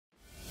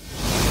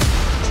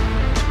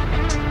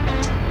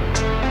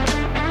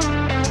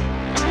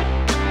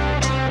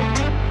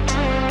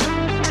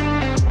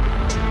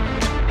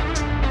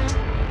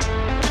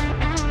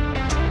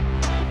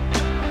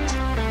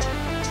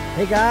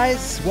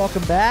guys.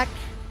 Welcome back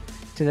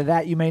to the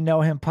That You May Know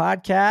Him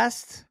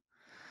podcast.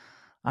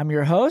 I'm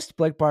your host,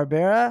 Blake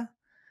Barbera.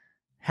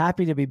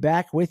 Happy to be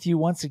back with you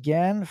once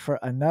again for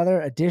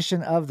another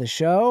edition of the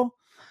show.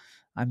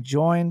 I'm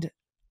joined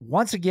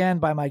once again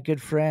by my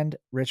good friend,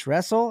 Rich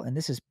Ressel, and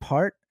this is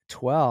part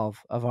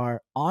 12 of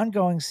our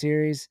ongoing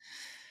series,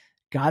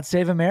 God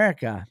Save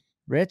America.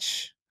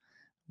 Rich,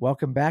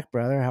 welcome back,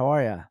 brother. How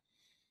are you?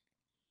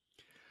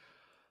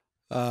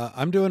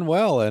 I'm doing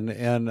well,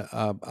 and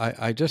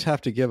I just have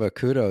to give a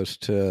kudos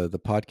to the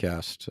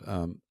podcast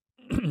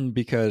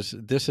because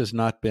this has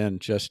not been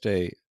just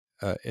an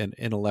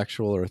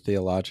intellectual or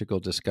theological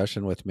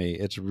discussion with me.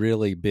 It's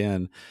really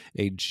been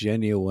a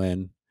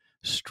genuine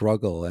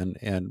struggle,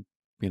 and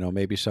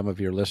maybe some of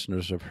your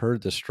listeners have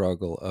heard the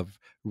struggle of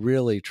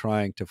really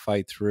trying to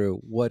fight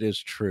through what is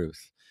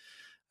truth.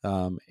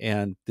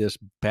 And this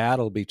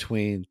battle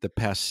between the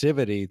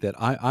passivity that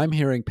I'm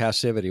hearing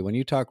passivity. When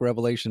you talk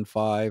Revelation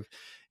 5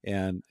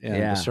 and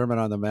the Sermon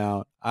on the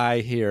Mount, I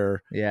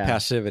hear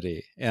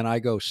passivity and I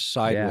go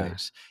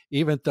sideways,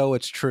 even though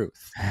it's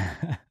truth.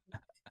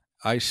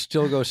 I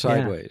still go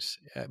sideways,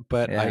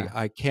 but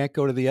I can't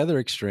go to the other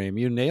extreme.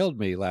 You nailed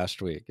me last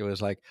week. It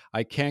was like,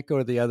 I can't go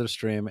to the other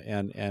extreme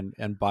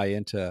and buy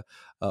into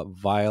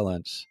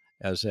violence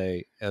as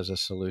a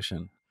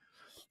solution.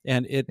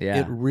 And it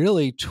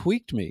really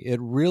tweaked me. It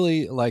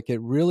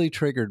really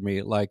triggered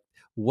me. Like,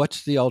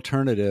 what's the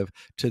alternative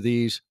to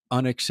these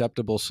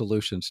unacceptable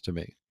solutions to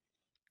me?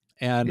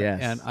 And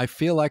I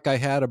feel like I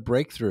had a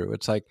breakthrough.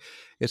 It's like,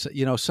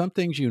 some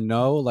things,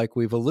 like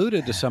we've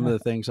alluded to some of the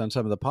things on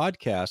some of the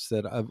podcasts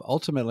that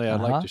ultimately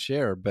I'd like to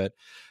share, but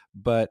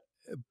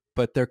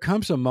there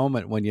comes a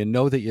moment when you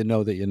know that you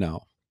know that you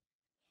know.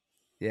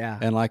 Yeah.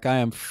 And like, I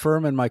am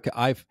firm in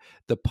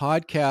the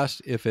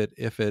podcast,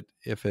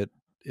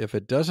 if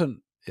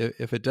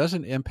it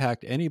doesn't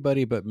impact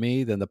anybody but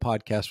me, then the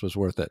podcast was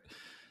worth it.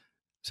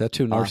 Is that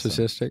too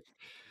narcissistic?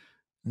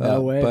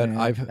 No way, but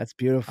man. That's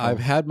beautiful. I've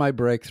had my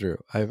breakthrough.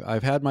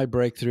 I've had my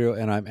breakthrough,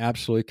 and I'm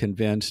absolutely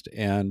convinced.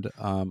 And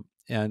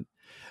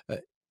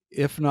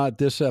if not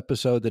this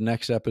episode, the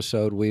next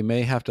episode, we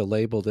may have to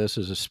label this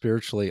as a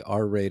spiritually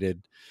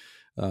R-rated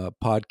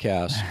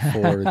podcast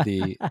for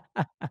the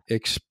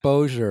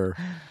exposure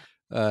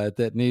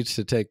that needs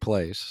to take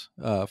place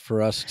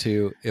for us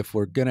to, if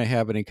we're going to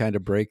have any kind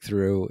of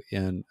breakthrough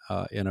in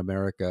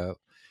America,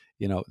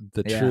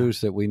 the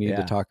truths that we need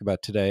to talk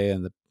about today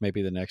and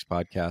maybe the next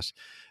podcast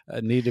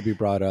need to be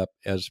brought up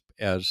as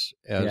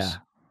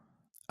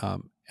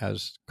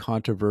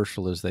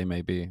controversial as they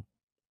may be.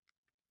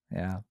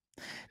 Yeah,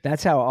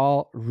 that's how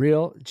all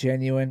real,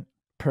 genuine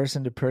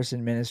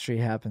person-to-person ministry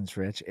happens,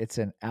 Rich. It's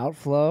an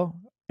outflow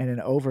and an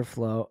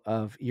overflow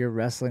of you're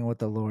wrestling with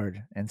the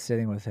Lord and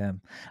sitting with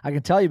him. I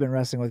can tell you've been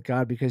wrestling with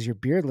God because your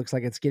beard looks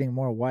like it's getting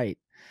more white.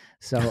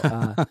 So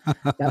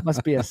that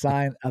must be a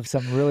sign of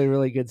some really,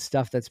 really good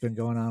stuff that's been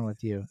going on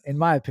with you, in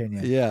my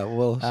opinion. Yeah,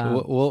 well,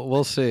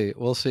 we'll see.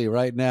 We'll see.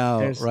 Right now,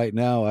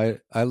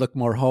 I look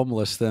more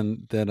homeless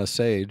than a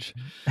sage.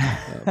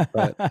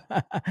 But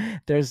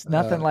there's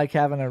nothing like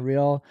having a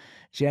real,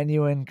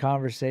 genuine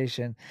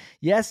conversation.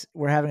 Yes,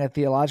 we're having a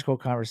theological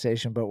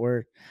conversation, but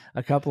we're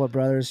a couple of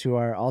brothers who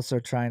are also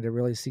trying to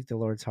really seek the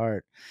Lord's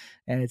heart.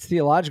 And it's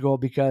theological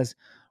because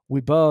we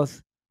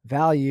both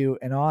value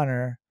and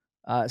honor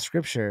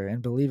Scripture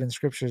and believe in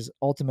Scripture's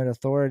ultimate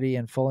authority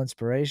and full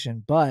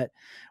inspiration. But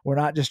we're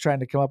not just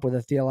trying to come up with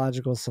a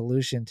theological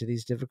solution to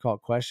these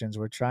difficult questions.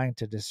 We're trying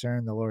to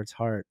discern the Lord's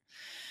heart.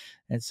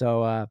 And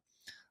so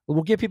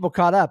we'll get people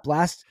caught up.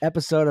 Last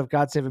episode of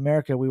God Save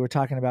America, we were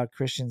talking about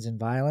Christians and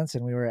violence,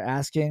 and we were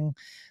asking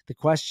the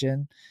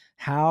question,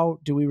 how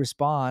do we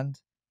respond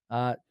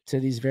to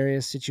these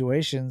various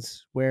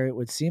situations where it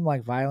would seem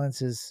like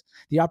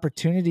the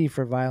opportunity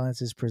for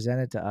violence is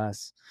presented to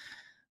us?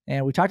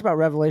 And we talked about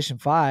Revelation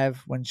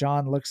 5, when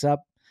John looks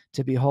up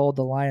to behold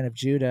the Lion of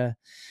Judah,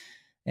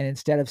 and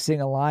instead of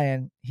seeing a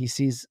lion, he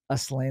sees a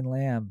slain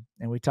lamb.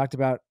 And we talked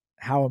about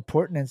how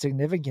important and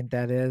significant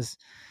that is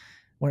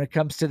when it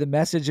comes to the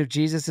message of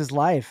Jesus's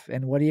life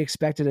and what he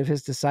expected of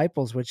his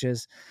disciples, which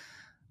is,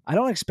 I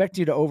don't expect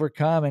you to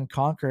overcome and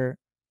conquer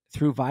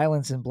through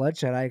violence and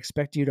bloodshed. I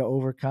expect you to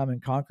overcome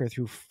and conquer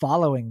through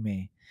following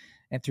me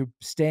and through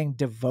staying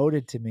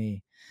devoted to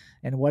me.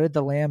 And what did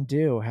the Lamb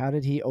do? How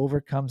did he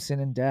overcome sin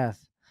and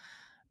death?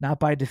 Not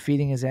by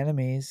defeating his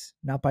enemies,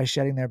 not by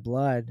shedding their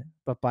blood,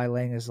 but by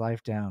laying his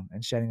life down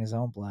and shedding his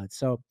own blood.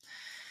 So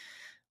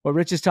what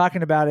Rich is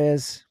talking about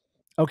is,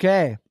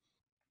 okay,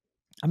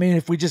 I mean,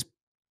 if we just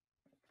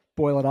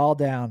boil it all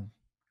down,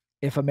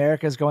 if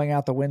America is going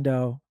out the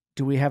window,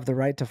 do we have the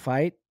right to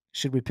fight?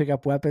 Should we pick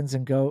up weapons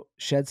and go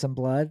shed some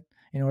blood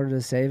in order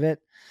to save it?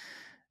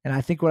 And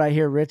I think what I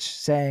hear Rich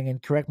saying,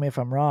 and correct me if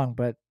I'm wrong,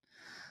 but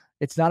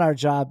it's not our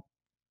job.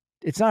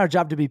 It's not our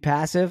job to be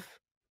passive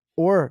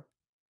or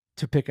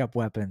to pick up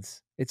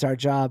weapons. It's our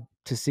job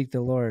to seek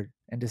the Lord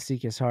and to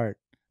seek his heart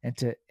and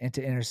to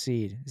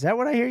intercede. Is that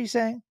what I hear you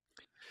saying?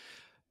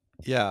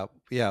 Yeah.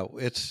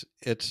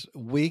 It's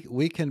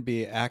we can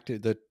be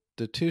active. The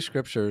the two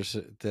scriptures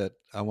that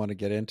I want to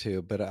get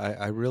into, but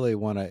I really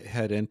want to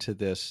head into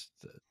this.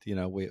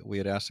 We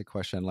had asked a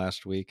question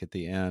last week at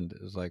the end.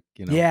 It was like,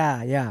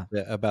 Yeah.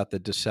 about the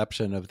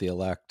deception of the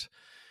elect.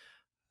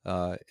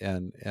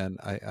 And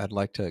I'd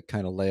like to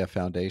kind of lay a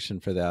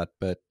foundation for that.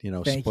 But,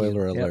 Thank you.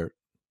 spoiler Yep. alert,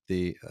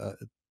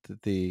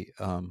 the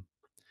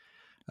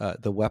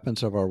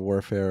weapons of our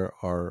warfare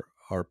are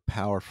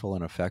powerful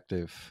and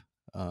effective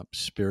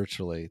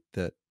spiritually.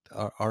 That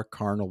our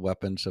carnal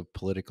weapons of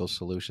political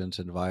solutions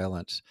and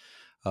violence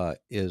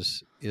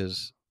is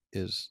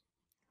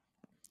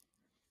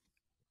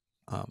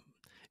um,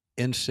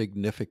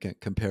 insignificant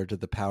compared to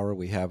the power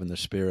we have in the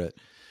spirit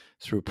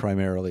through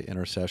primarily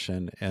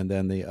intercession. And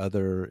then the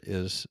other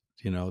is,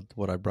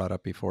 what I brought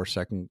up before,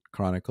 2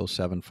 Chronicles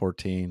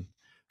 7:14,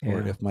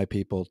 or if my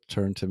people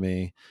turn to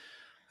me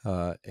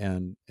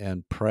and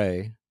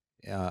pray,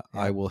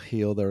 I will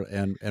heal their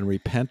and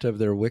repent of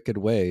their wicked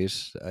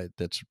ways.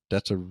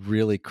 That's a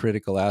really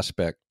critical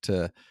aspect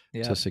to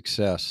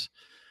success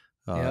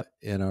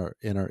in our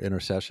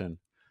intercession.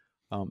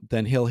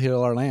 Then He'll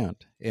heal our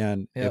land.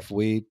 And if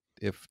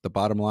the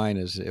bottom line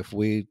is, if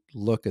we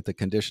look at the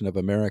condition of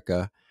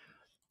America,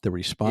 the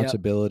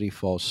responsibility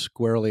falls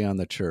squarely on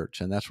the church.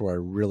 And that's where I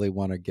really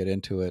want to get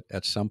into it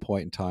at some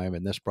point in time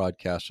in this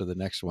broadcast or the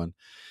next one.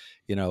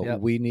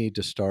 We need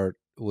to start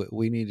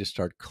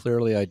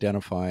clearly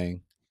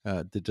identifying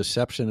the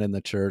deception in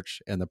the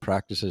church and the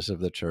practices of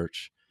the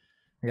church.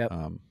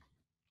 And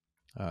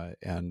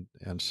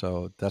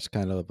so that's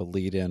kind of a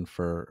lead in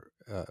for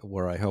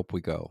where I hope we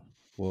go.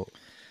 Well,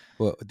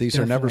 these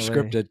are never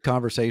scripted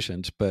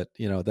conversations, but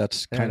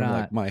that's kind of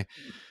like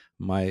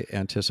my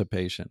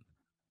anticipation.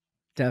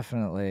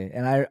 Definitely.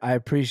 And I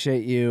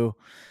appreciate you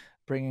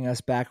bringing us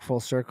back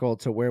full circle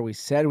to where we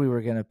said we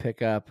were going to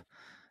pick up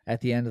at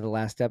the end of the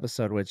last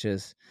episode, which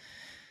is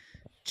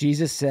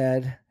Jesus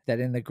said that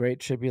in the Great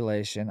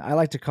Tribulation, I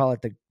like to call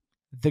it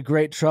the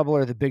Great Trouble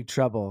or the Big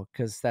Trouble,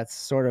 because that's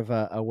sort of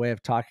a way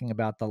of talking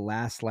about the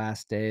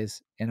last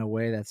days in a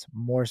way that's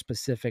more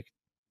specific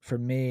for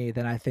me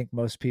than I think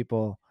most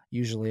people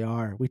usually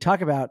are. We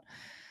talk about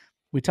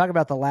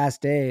the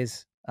last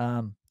days,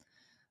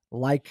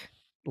 like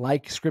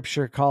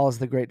Scripture calls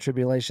the Great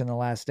Tribulation the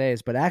last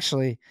days, but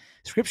actually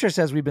Scripture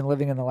says we've been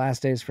living in the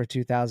last days for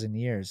 2,000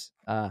 years.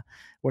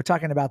 We're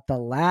talking about the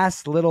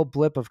last little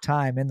blip of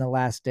time in the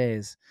last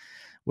days,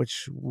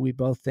 which we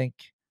both think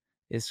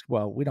is,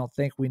 well, we don't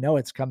think, we know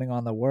it's coming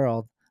on the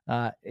world.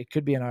 It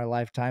could be in our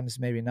lifetimes,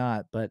 maybe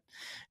not, but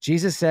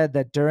Jesus said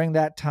that during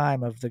that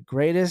time of the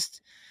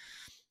greatest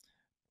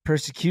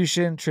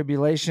persecution,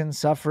 tribulation,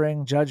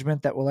 suffering,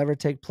 judgment that will ever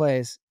take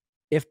place,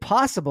 if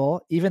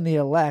possible, even the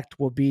elect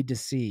will be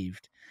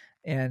deceived.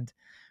 And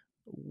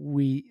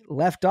we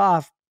left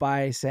off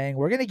by saying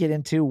we're going to get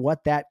into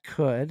what that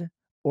could,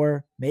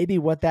 or maybe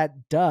what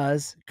that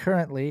does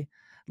currently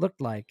look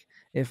like.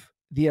 If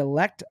the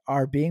elect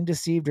are being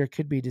deceived or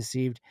could be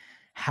deceived,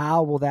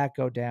 how will that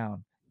go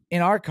down?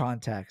 In our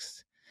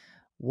context,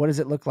 what does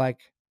it look like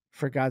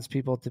for God's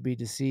people to be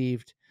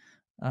deceived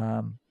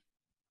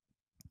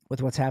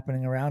with what's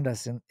happening around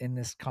us in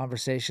this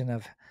conversation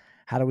of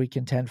how do we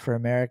contend for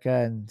America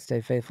and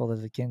stay faithful to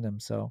the kingdom?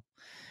 So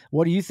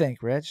what do you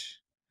think, Rich?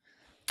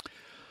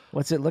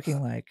 What's it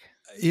looking like?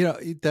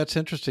 That's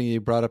interesting. You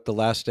brought up the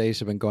last days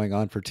have been going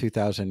on for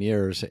 2,000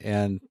 years,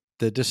 and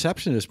the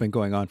deception has been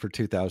going on for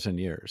 2,000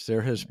 years.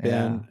 There has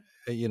been,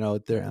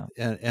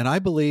 and I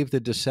believe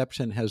the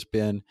deception has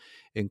been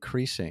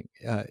increasing.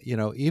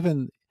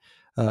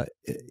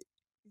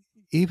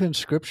 Even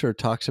Scripture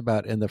talks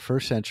about in the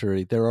first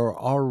century, there are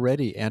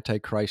already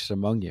antichrists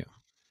among you.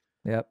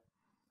 Yep,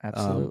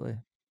 absolutely.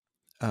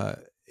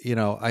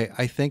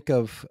 I think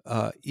of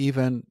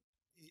even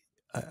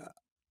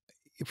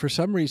for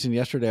some reason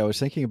yesterday I was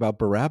thinking about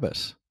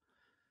Barabbas.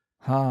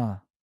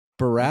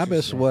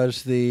 Barabbas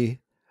was the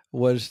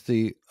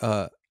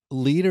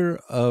leader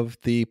of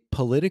the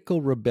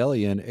political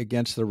rebellion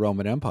against the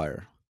Roman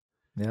Empire.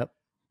 Yep.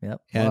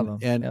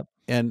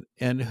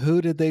 And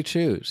who did they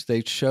choose?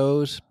 They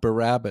chose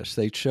Barabbas.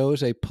 They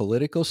chose a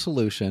political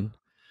solution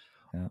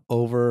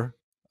over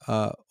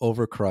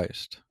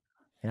Christ.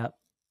 Yep.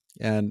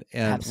 And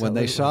when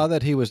they saw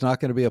that he was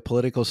not going to be a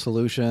political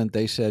solution,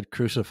 they said,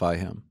 "Crucify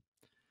him."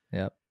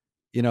 Yep.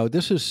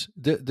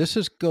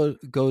 This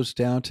goes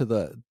down to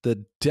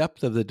the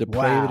depth of the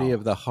depravity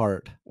of the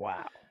heart.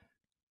 Wow.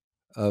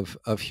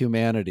 Of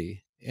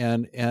humanity,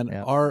 and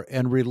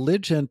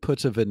religion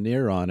puts a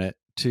veneer on it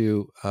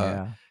to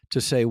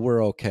say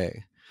we're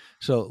okay.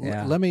 So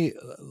let me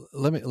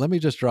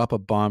just drop a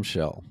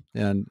bombshell,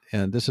 and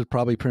this is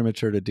probably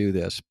premature to do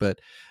this, but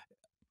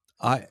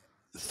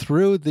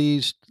through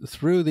these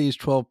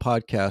 12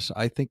 podcasts,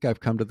 I think I've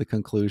come to the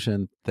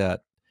conclusion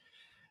that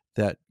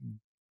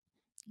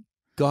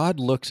God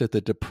looks at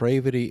the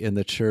depravity in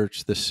the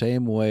church the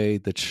same way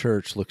the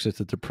church looks at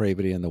the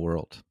depravity in the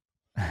world.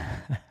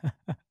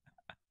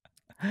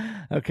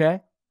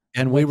 Okay.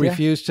 And we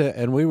refuse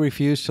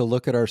to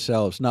look at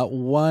ourselves. Not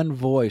one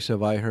voice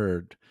have I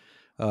heard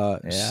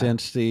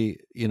since the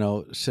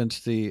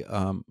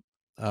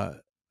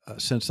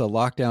since the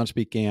lockdowns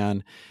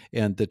began,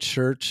 and the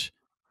church,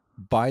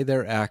 by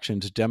their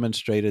actions,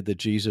 demonstrated that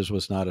Jesus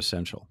was not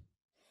essential.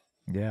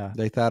 Yeah.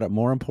 They thought it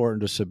more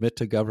important to submit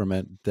to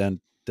government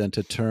than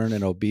to turn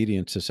in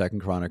obedience to 2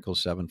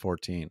 Chronicles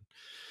 7:14.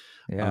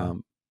 Yeah.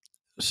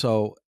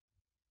 So,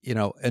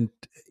 and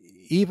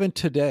even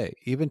today,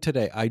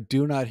 I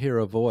do not hear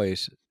a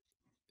voice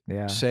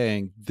Yeah.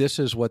 saying this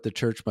is what the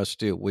church must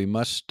do. We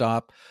must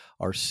stop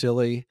our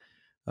silly,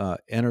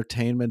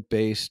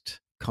 entertainment-based,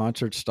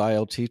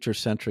 concert-style,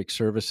 teacher-centric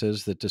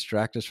services that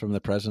distract us from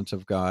the presence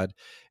of God,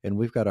 and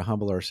we've got to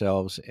humble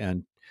ourselves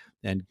and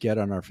get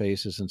on our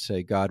faces and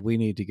say, God, we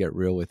need to get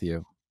real with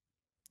you.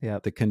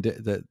 Yep.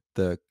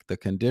 The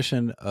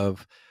condition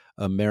of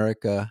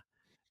America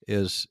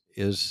is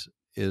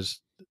the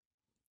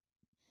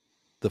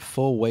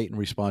full weight and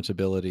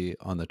responsibility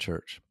on the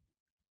church.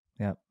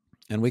 Yep.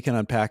 And we can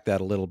unpack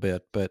that a little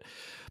bit, but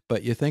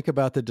you think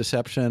about the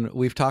deception.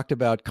 We've talked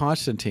about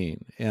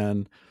Constantine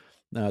and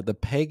the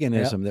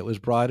paganism that was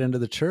brought into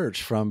the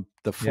church from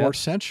the 4th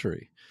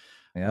century.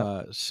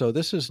 So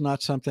this is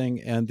not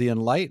something, and the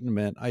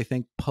Enlightenment, I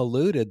think,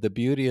 polluted the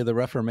beauty of the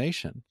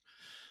Reformation,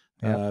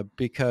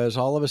 because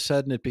all of a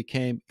sudden it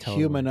became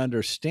human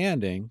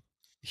understanding.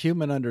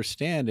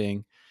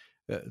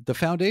 The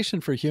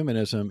foundation for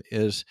humanism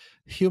is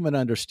human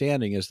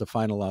understanding is the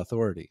final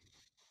authority.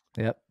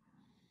 Yep.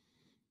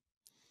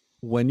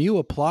 When you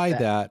apply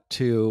that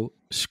to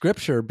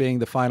Scripture being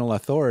the final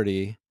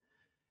authority,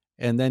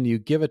 and then you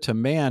give it to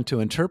man to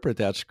interpret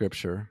that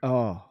Scripture,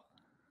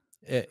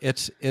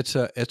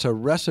 it's a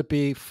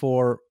recipe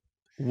for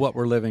what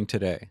we're living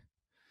today.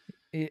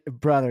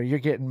 Brother, you're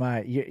getting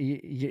my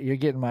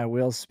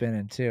wheels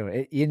spinning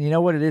too. And you know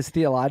what it is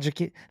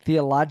theologically?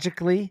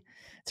 Theologically,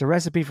 it's a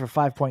recipe for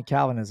 5-point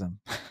Calvinism.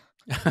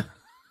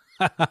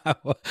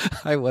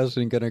 I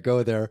wasn't going to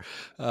go there,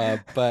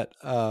 but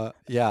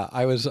yeah,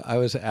 I was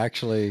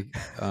actually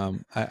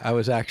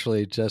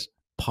just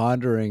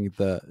pondering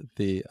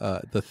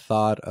the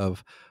thought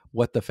of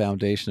what the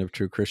foundation of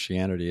true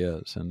Christianity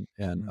is, and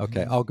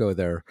okay, I'll go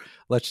there.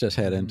 Let's just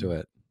head into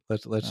it.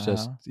 Let's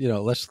just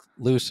let's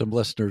lose some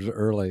listeners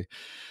early.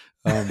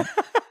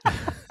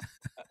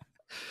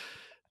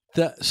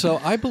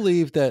 So I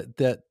believe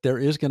that there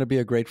is going to be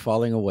a great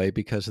falling away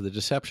because of the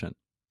deception.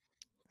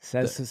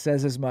 Says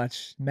as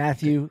much.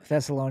 Matthew,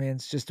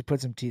 Thessalonians, just to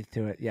put some teeth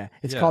to it. Yeah,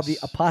 it's called the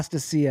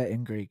apostasia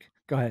in Greek.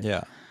 Go ahead.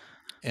 Yeah,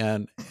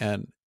 and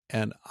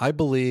I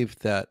believe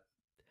that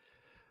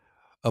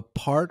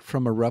apart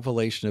from a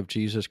revelation of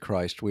Jesus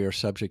Christ, we are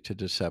subject to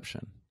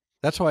deception.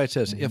 That's why it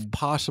says, if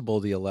possible,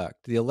 the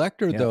elect. The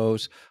elect are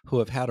those who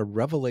have had a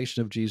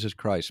revelation of Jesus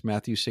Christ.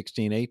 Matthew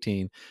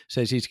 16:18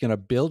 says he's going to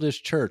build his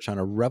church on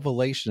a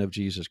revelation of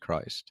Jesus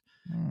Christ,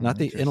 not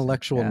the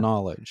intellectual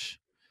knowledge.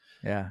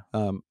 Yeah.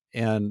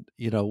 And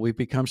we've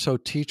become so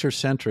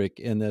teacher-centric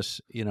in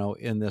this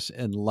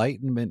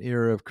Enlightenment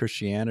era of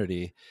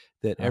Christianity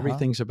that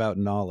everything's about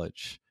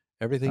knowledge.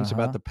 Everything's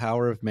about the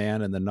power of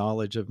man and the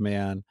knowledge of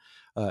man.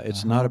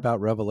 It's not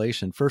about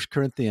revelation. 1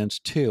 Corinthians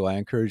 2, I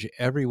encourage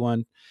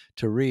everyone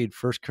to read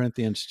 1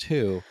 Corinthians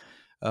 2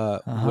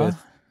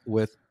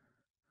 with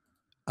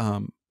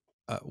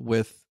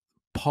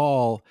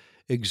Paul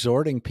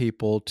exhorting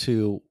people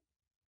to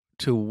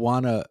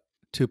want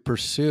to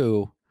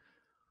pursue,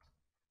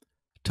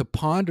 to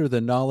ponder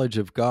the knowledge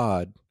of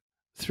God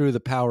through the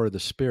power of the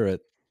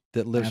Spirit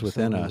that lives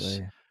within us,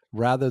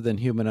 rather than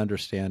human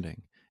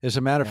understanding. As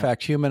a matter of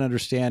fact, human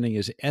understanding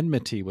is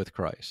enmity with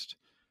Christ.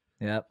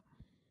 Yep.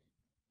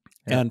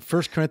 And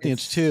 1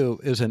 Corinthians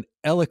 2 is an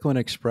eloquent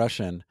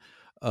expression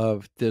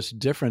of this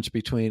difference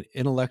between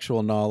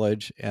intellectual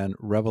knowledge and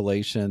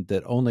revelation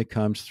that only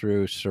comes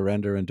through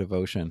surrender and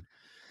devotion.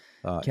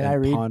 Can I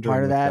read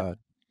part of that? God.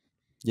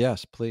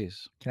 Yes,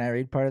 please. Can I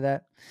read part of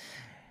that?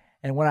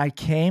 And when I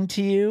came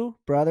to you,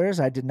 brothers,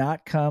 I did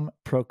not come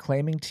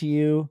proclaiming to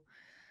you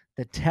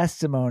the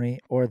testimony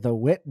or the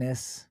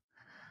witness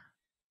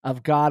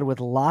of God with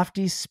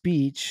lofty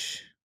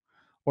speech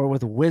or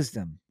with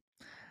wisdom.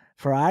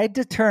 For I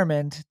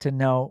determined to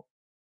know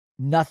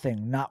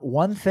nothing, not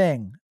one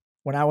thing,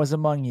 when I was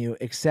among you,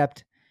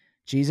 except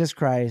Jesus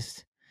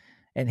Christ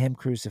and him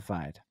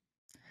crucified.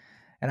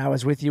 And I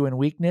was with you in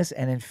weakness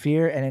and in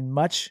fear and in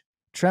much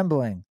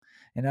trembling.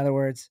 In other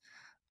words,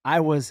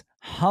 I was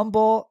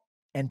humble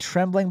and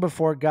trembling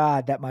before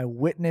God that my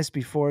witness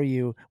before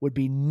you would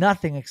be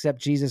nothing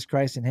except Jesus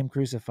Christ and him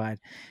crucified.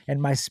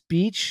 And my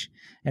speech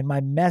and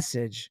my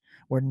message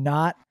were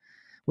not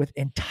with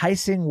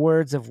enticing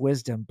words of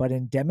wisdom, but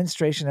in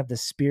demonstration of the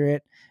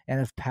Spirit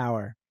and of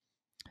power,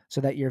 so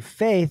that your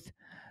faith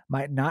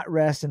might not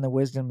rest in the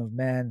wisdom of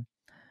men,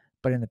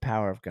 but in the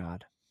power of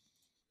God.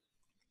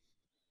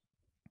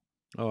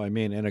 Oh, I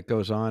mean, and it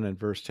goes on in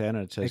verse 10,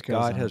 and it says,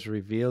 God has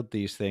revealed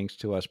these things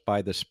to us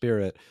by the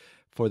Spirit,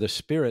 for the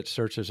Spirit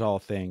searches all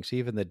things,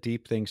 even the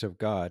deep things of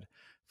God.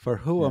 For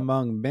who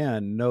among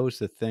men knows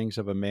the things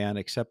of a man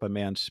except a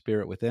man's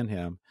spirit within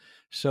him?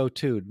 So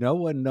too, no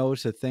one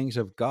knows the things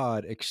of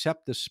God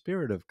except the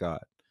Spirit of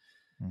God.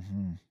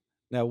 Mm-hmm.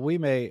 Now, we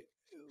may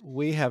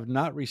we have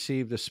not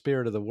received the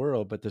spirit of the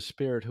world, but the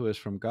Spirit who is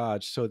from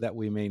God, so that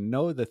we may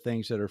know the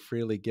things that are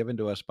freely given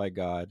to us by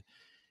God.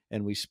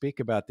 And we speak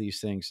about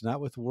these things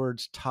not with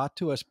words taught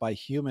to us by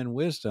human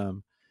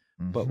wisdom,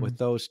 but Mm-hmm. with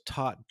those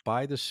taught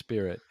by the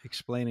Spirit,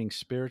 explaining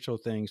spiritual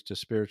things to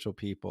spiritual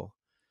people.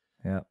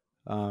 Yep.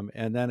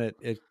 And then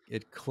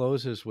it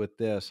closes with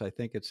this. I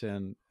think it's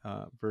in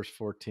verse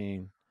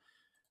 14.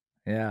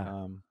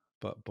 Yeah.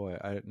 But boy,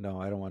 I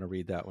don't want to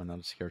read that one.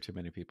 That'll scare too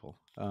many people.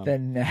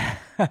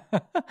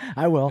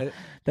 I will. I-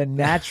 The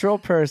natural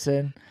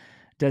person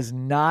does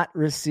not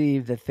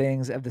receive the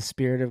things of the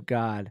Spirit of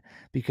God,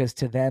 because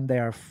to them they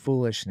are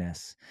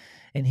foolishness.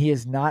 And he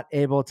is not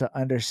able to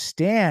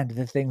understand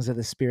the things of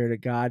the Spirit of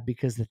God,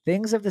 because the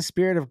things of the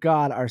Spirit of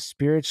God are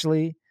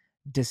spiritually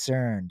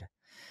discerned.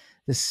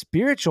 The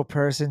spiritual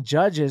person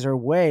judges or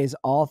weighs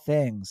all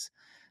things,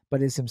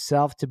 but is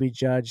himself to be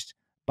judged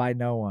by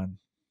no one.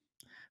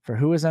 For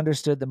who has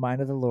understood the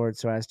mind of the Lord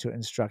so as to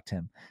instruct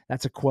him?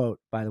 That's a quote,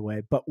 by the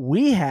way. But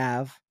we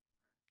have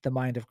the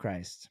mind of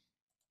Christ.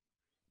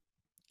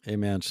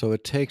 Amen. So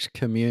it takes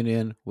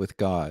communion with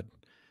God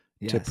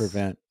to Yes.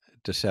 prevent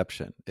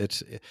deception.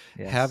 It's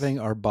Yes. having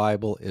our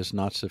Bible is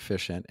not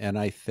sufficient, and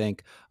I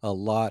think a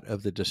lot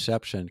of the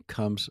deception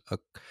comes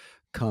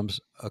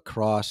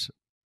across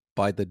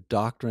by the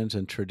doctrines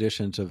and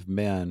traditions of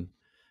men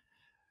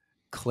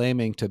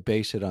claiming to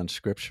base it on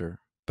Scripture,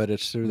 but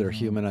it's through their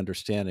human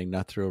understanding,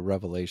 not through a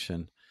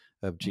revelation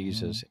of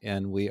Jesus.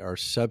 And we are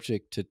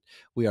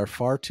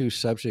far too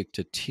subject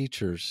to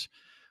teachers.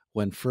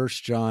 When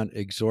First John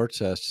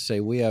exhorts us to say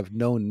we have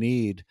no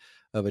need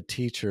of a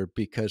teacher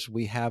because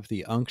we have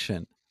the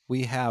unction,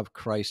 we have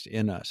Christ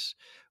in us,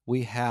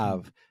 we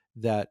have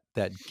that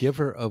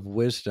giver of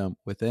wisdom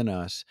within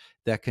us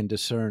that can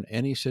discern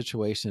any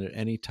situation at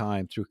any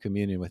time through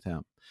communion with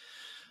him.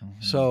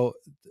 So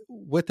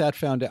with that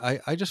found,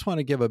 I just want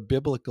to give a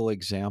biblical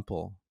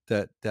example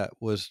that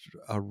was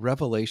a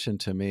revelation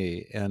to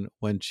me. And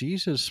when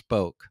Jesus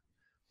spoke,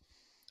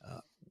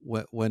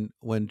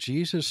 when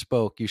Jesus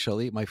spoke, "You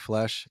shall eat my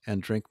flesh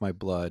and drink my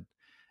blood,"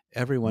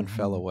 everyone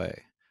fell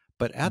away.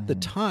 But at the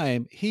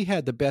time, he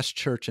had the best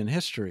church in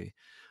history.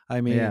 I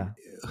mean,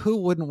 who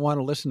wouldn't want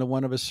to listen to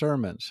one of his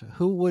sermons?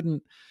 Who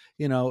wouldn't?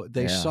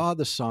 They saw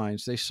the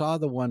signs, they saw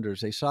the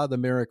wonders, they saw the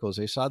miracles,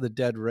 they saw the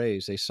dead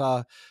raised, they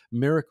saw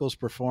miracles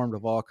performed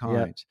of all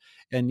kinds.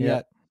 And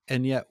yet,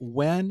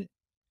 when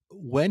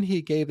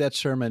he gave that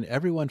sermon,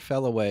 everyone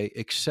fell away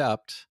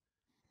except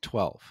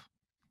 12.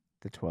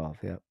 The 12,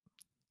 yep.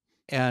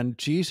 And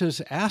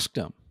Jesus asked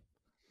him,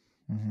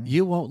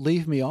 "You won't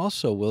leave me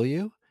also, will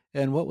you?"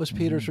 And what was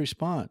Peter's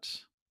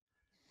response?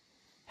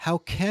 "How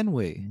can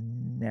we?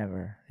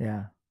 Never.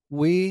 Yeah.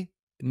 We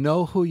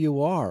know who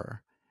you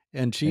are."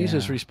 And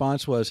Jesus' Yeah.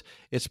 response was,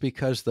 "It's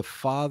because the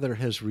Father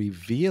has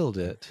revealed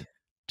it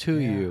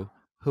to you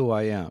who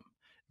I am."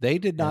 They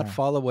did not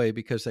fall away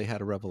because they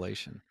had a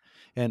revelation.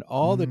 And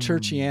all the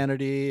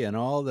churchianity and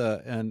all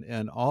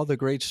the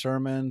great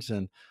sermons,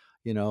 and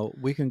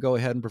we can go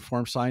ahead and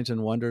perform signs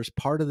and wonders.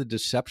 Part of the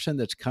deception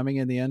that's coming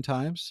in the end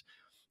times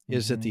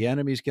is that the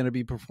enemy is going to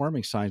be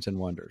performing signs and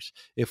wonders.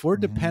 If we're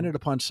dependent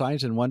upon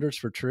signs and wonders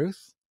for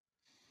truth,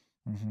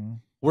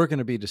 we're going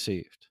to be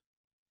deceived.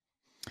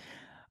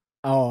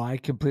 Oh, I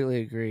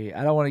completely agree.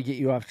 I don't want to get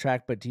you off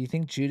track, but do you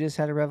think Judas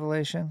had a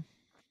revelation?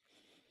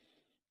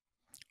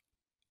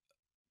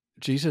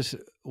 Jesus,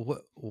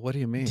 what do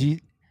you mean?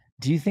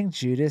 Do you think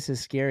Judas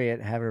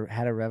Iscariot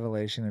had a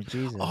revelation of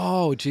Jesus?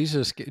 Oh,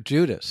 Judas, yeah.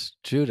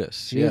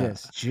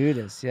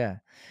 Judas, yeah.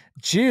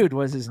 Jude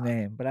was his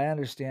name, but I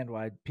understand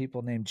why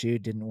people named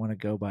Jude didn't want to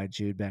go by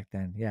Jude back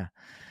then. Yeah.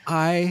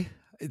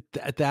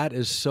 That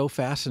is so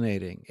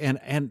fascinating.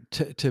 And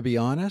to be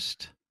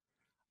honest,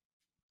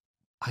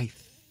 I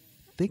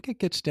think it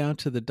gets down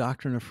to the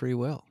doctrine of free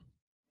will.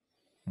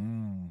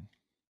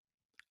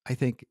 I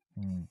think,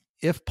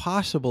 if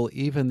possible,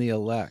 even the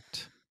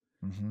elect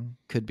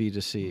could be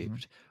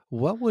deceived.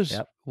 What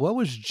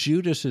was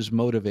Judas's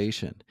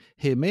motivation?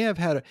 He may have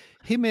had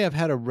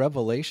a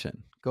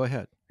revelation. Go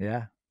ahead.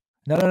 Yeah.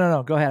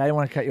 No. Go ahead. I didn't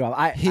want to cut you off.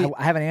 I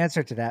have an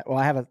answer to that. Well,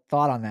 I have a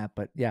thought on that,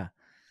 but yeah.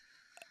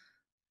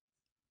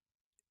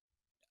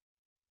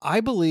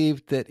 I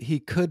believe that he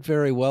could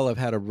very well have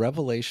had a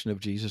revelation of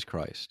Jesus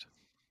Christ.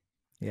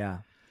 Yeah.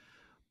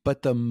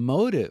 But the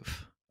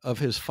motive of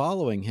his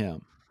following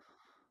him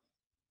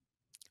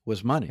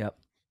was money. Yep.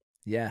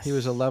 Yes. He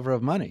was a lover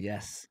of money.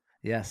 Yes.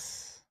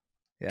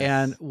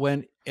 And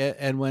when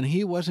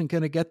he wasn't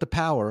going to get the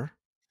power,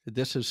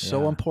 this is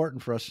so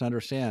important for us to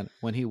understand.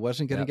 When he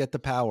wasn't going to get the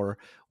power,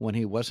 when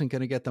he wasn't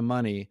going to get the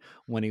money,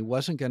 when he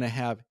wasn't going to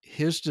have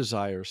his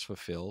desires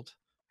fulfilled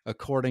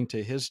according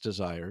to his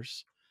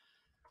desires,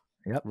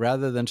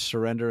 rather than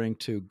surrendering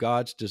to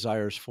God's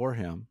desires for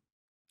him,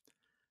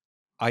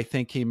 I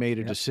think he made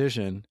a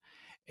decision,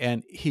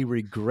 and he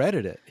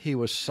regretted it. He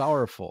was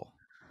sorrowful,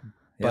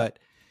 but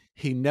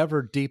he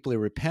never deeply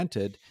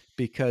repented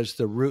because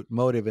the root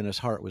motive in his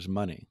heart was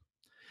money.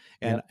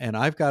 And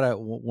I've got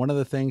one of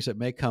the things that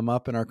may come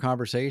up in our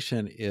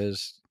conversation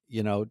is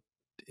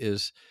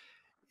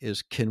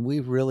is, can we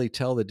really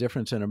tell the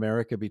difference in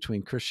America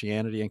between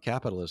Christianity and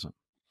capitalism?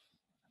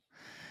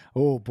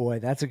 Oh boy,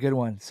 that's a good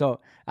one.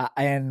 So,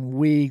 and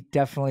we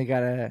definitely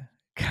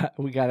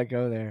we gotta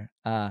go there.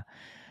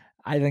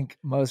 I think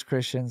most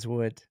Christians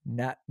would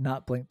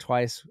not blink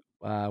twice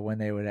when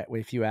they would,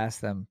 if you ask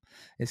them,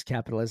 is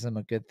capitalism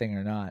a good thing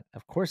or not?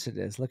 Of course it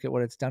is. Look at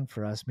what it's done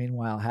for us.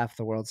 Meanwhile, half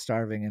the world's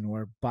starving, and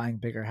we're buying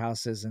bigger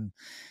houses and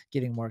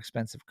getting more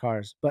expensive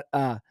cars. But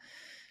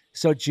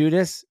so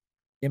Judas,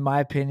 in my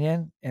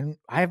opinion, and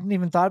I haven't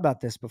even thought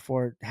about this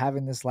before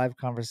having this live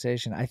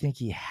conversation, I think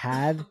he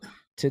had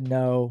to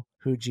know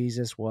who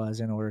Jesus was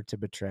in order to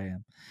betray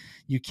him.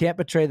 You can't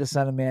betray the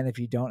Son of Man if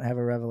you don't have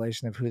a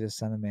revelation of who the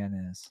Son of Man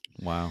is.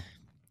 Wow.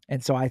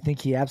 And so I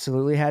think he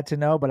absolutely had to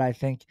know, but I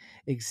think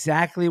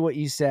exactly what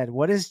you said.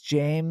 What does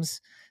James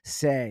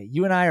say?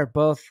 You and I are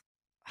both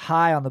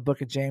high on the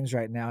book of James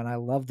right now, and I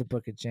love the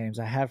book of James.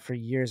 I have for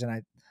years,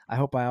 and I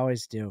hope I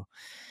always do.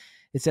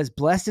 It says,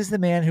 "Blessed is the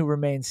man who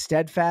remains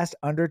steadfast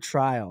under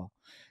trial,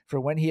 for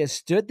when he has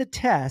stood the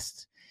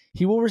test,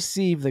 he will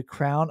receive the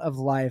crown of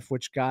life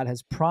which God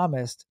has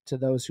promised to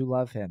those who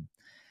love him.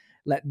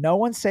 Let no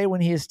one say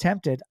when he is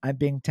tempted, I'm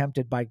being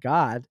tempted by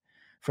God,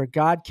 for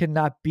God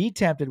cannot be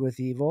tempted with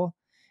evil,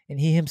 and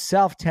he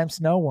himself tempts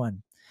no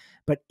one.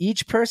 But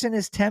each person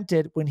is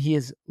tempted when he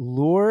is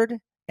lured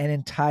and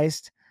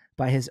enticed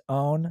by his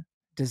own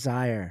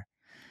desire.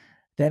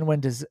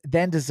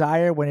 Then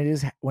desire, when it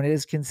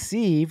is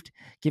conceived,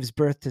 gives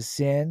birth to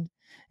sin,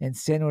 and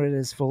sin, when it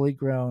is fully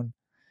grown,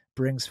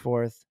 brings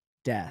forth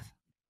death."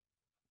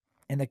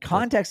 In the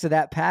Well, context of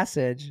that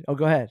passage, oh,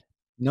 go ahead.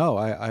 no,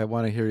 I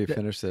want to hear you The,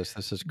 finish this.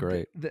 This is the,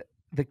 great. the,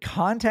 the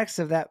context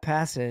of that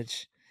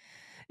passage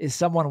is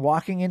someone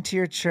walking into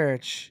your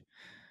church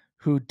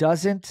who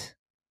doesn't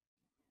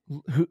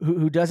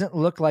who doesn't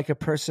look like a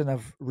person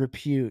of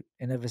repute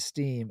and of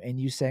esteem, and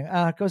you saying,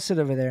 go sit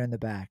over there in the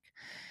back.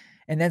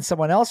 And then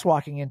someone else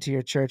walking into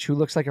your church who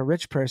looks like a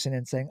rich person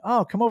and saying,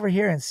 "Oh, come over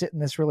here and sit in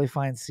this really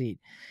fine seat."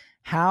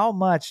 How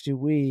much do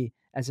we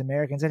as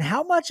Americans, and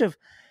how much of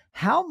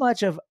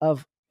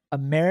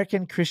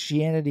American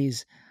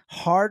Christianity's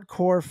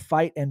hardcore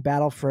fight and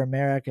battle for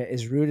America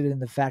is rooted in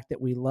the fact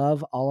that we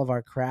love all of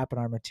our crap and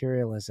our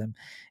materialism,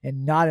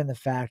 and not in the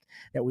fact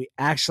that we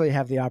actually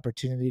have the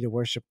opportunity to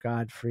worship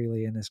God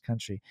freely in this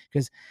country?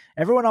 Because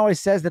everyone always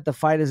says that the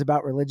fight is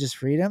about religious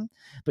freedom,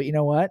 but you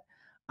know what?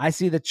 I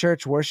see the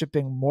church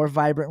worshiping more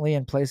vibrantly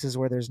in places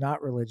where there's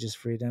not religious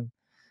freedom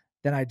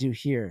than I do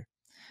here.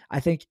 I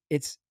think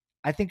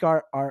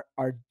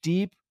our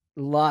deep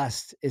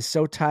lust is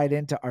so tied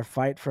into our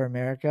fight for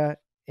America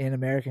in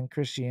American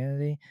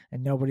Christianity,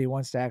 and nobody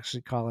wants to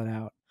actually call it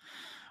out.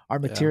 Our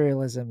Yeah.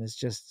 materialism is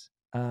just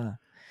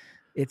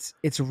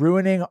it's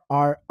ruining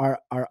our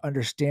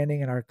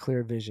understanding and our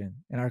clear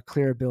vision and our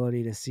clear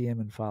ability to see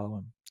him and follow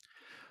him.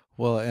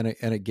 Well,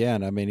 and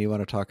again, I mean, you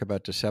want to talk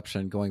about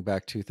deception going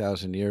back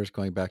 2,000 years,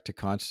 going back to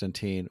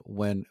Constantine,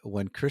 when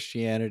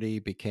Christianity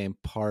became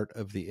part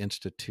of the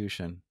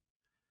institution,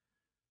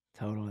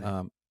 Totally.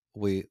 um,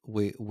 we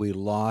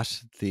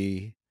lost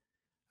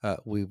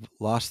we've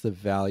lost the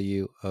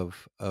value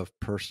of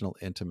personal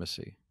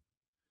intimacy.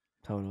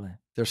 Totally.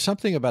 There's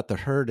something about the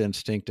herd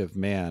instinct of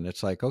man.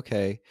 It's like,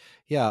 okay,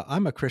 yeah,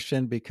 I'm a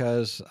Christian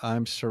because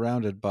I'm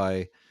surrounded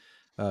by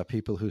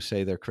people who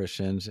say they're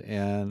Christians,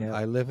 and Yep.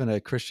 I live in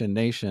a Christian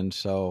nation,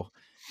 so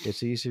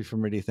it's easy for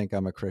me to think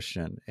I'm a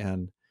Christian.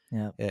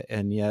 Yep.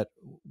 And yet,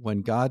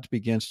 when God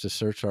begins to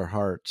search our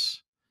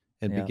hearts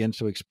and Yep. begins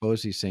to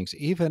expose these things,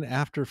 even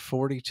after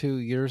 42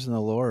 years in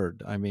the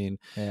Lord, I mean,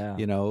 Yeah.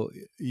 you know,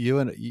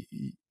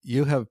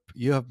 you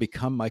have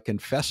become my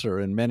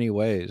confessor in many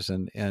ways,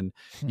 and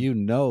you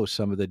know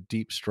some of the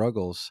deep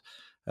struggles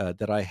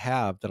that I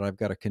have, that I've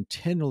got to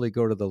continually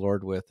go to the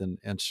Lord with,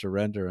 and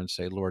surrender and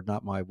say, Lord,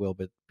 not my will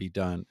but be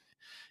done,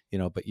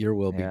 but your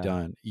will be Yeah.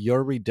 done.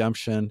 Your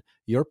redemption,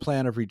 your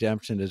plan of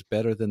redemption is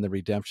better than the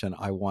redemption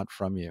I want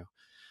from you,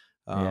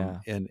 Yeah.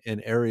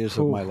 in areas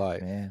of Whew, my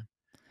life. man.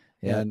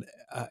 Yep.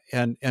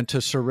 And to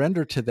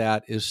surrender to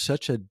that is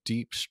such a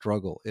deep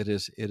struggle. It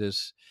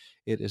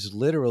is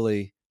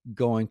literally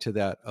going to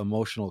that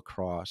emotional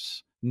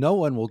cross. No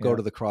one will go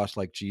to Yep. the cross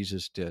like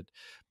Jesus did,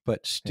 but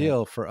Yep.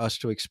 still, for us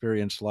to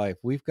experience life,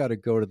 we've got to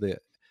go to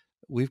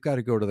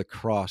the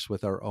cross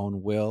with our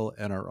own will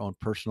and our own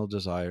personal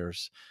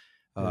desires,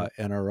 Yep.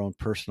 and our own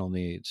personal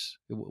needs.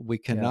 We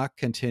Yep. cannot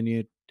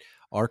continue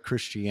our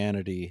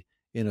Christianity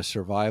in a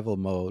survival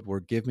mode where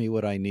give me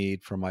what I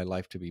need for my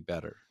life to be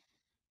better.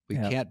 We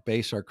Yep. can't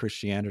base our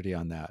Christianity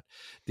on that.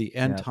 The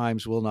end Yep.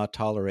 times will not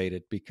tolerate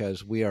it,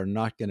 because we are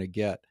not going to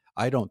get,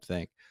 I don't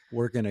think,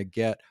 we're going to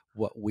get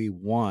what we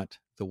want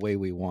the way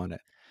we want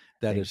it.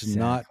 That is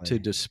not to Exactly.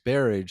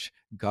 disparage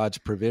God's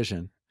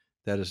provision.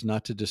 That is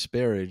not to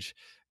disparage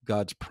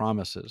God's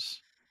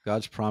promises.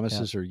 God's Yep.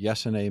 promises are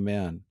yes and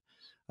amen.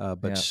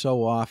 But Yep.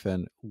 so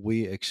often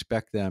we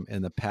expect them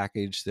in the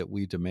package that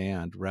we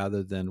demand,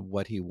 rather than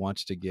what he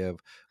wants to give,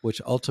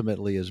 which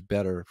ultimately is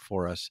better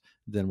for us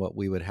than what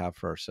we would have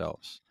for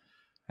ourselves.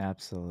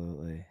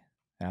 Absolutely.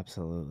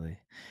 Absolutely.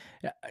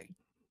 Yeah,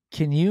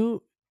 Can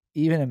you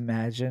even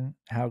imagine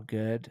how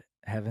good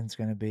heaven's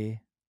going to be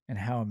and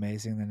how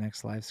amazing the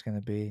next life's going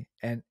to be?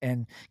 And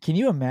can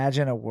you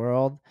imagine a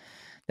world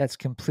that's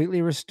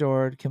completely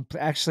restored,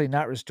 actually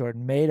not restored,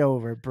 made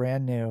over,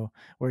 brand new,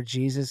 where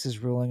Jesus is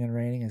ruling and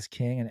reigning as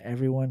king and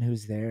everyone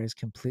who's there is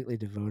completely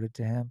devoted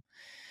to him?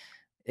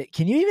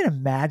 Can you even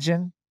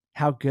imagine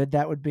how good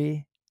that would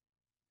be?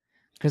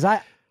 Because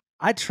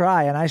I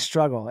try and I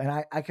struggle, and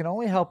I can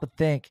only help but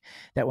think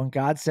that when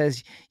God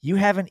says, you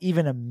haven't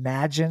even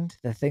imagined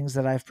the things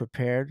that I've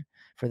prepared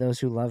for those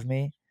who love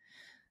me,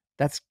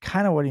 that's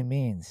kind of what he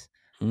means.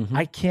 Mm-hmm.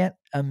 I can't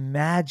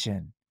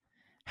imagine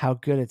how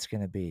good it's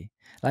going to be.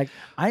 Like,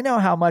 I know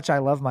how much I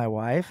love my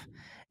wife,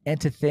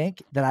 and to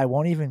think that I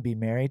won't even be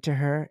married to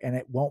her and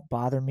it won't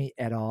bother me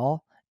at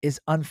all is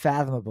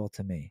unfathomable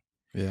to me.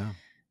 Yeah.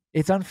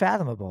 It's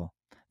unfathomable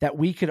that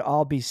we could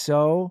all be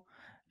so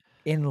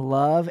in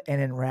love and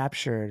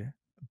enraptured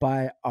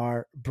by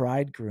our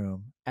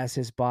bridegroom as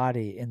his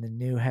body in the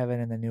new heaven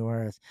and the new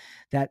earth,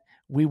 that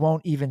we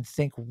won't even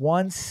think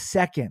 1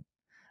 second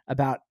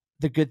about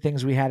the good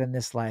things we had in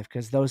this life,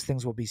 because those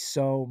things will be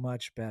so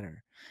much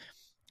better.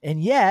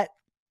 And yet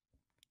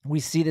we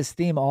see this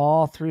theme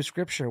all through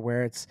scripture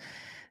where it's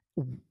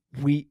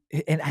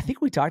and I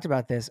think we talked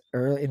about this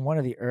early in one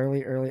of the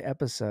early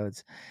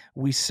episodes.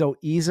 We so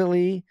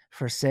easily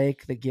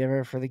forsake the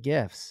giver for the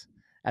gifts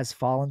as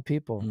fallen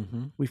people.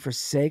 Mm-hmm. We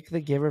forsake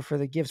the giver for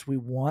the gifts. We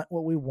want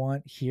what we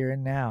want here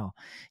and now.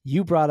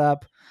 You brought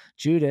up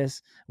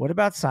Judas. What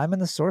about Simon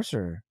the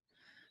sorcerer,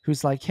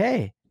 who's like,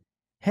 hey,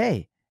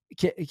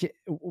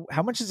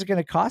 how much is it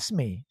going to cost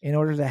me in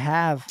order to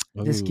have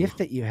this Ooh. gift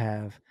that you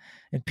have?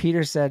 And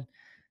Peter said,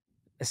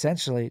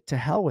 essentially, to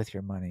hell with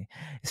your money.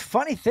 It's a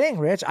funny thing,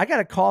 Rich. I got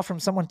a call from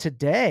someone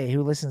today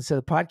who listens to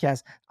the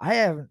podcast. I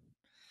haven't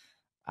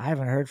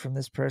heard from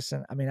this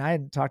person. I mean, I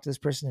hadn't talked to this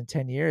person in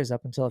 10 years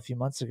up until a few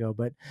months ago,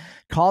 but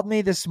called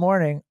me this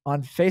morning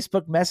on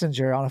Facebook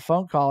Messenger on a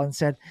phone call and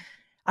said,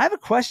 I have a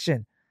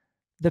question.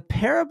 The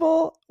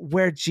parable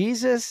where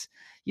Jesus,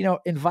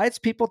 invites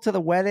people to the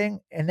wedding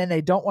and then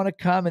they don't want to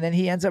come. And then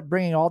he ends up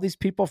bringing all these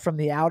people from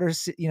the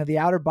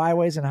outer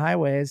byways and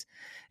highways.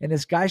 And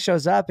this guy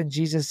shows up and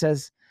Jesus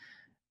says,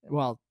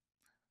 well,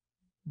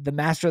 the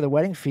master of the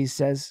wedding feast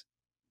says,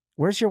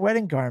 where's your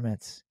wedding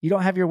garments? You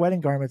don't have your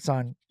wedding garments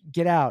on.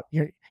 Get out.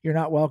 You're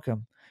not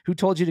welcome. Who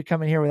told you to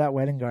come in here without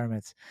wedding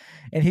garments?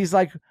 And he's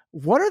like,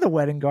 what are the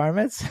wedding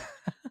garments?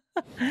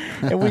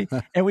 and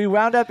we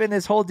wound up in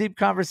this whole deep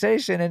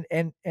conversation,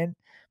 and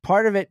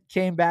part of it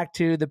came back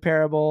to the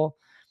parable,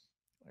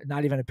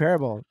 not even a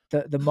parable,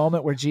 the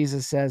moment where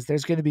Jesus says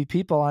there's going to be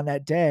people on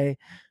that day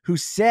who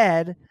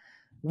said,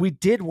 we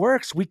did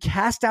works, we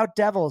cast out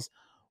devils,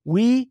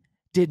 we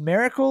did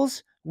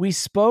miracles, we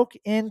spoke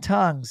in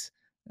tongues.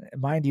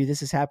 Mind you,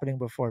 this is happening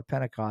before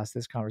Pentecost,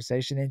 this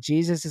conversation. And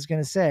Jesus is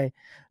going to say,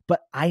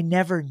 but I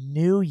never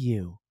knew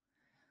you.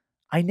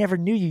 I never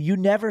knew you. You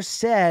never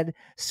said,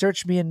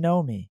 search me and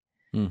know me.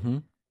 Mm-hmm.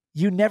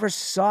 You never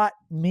sought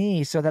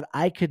me so that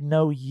I could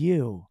know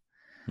you.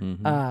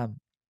 Mm-hmm.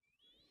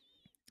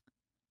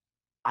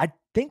 I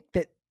think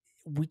that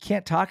we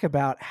can't talk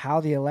about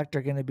how the elect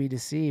are going to be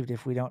deceived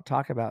if we don't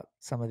talk about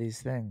some of these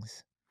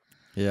things.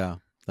 Yeah.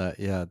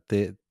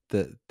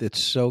 It's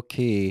so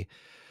key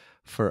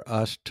for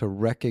us to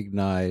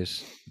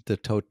recognize the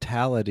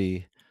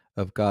totality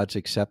of God's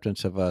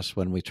acceptance of us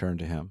when we turn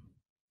to him.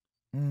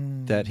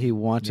 That he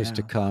wants us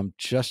to come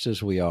just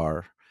as we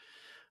are.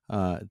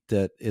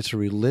 That it's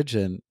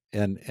religion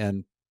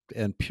and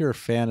pure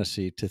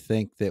fantasy to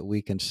think that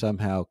we can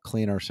somehow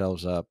clean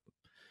ourselves up,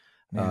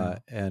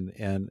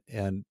 and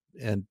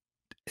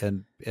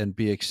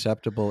be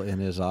acceptable in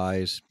his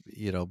eyes,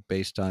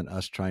 based on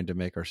us trying to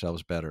make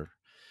ourselves better.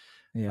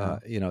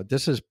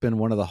 This has been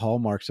one of the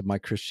hallmarks of my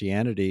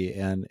Christianity,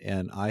 and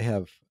I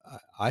have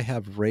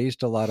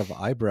raised a lot of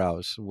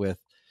eyebrows with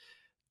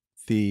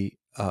the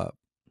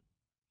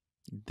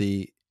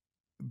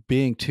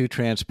being too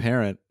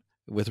transparent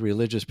with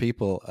religious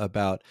people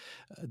about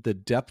the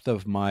depth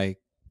of my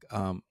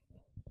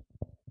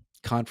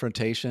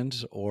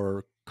confrontations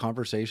or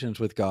conversations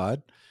with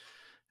God.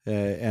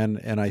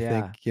 And I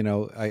think,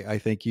 I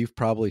think you've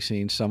probably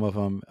seen some of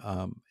them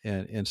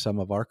in some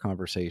of our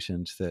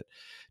conversations, that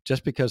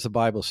just because the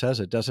Bible says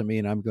it doesn't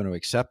mean I'm going to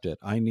accept it.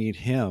 I need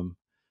him.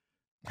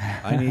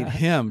 I need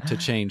him to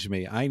change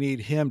me. I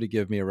need him to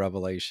give me a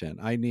revelation.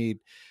 I need,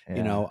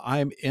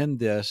 I'm in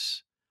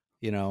this,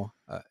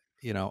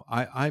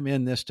 I'm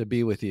in this to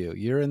be with you.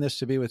 You're in this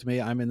to be with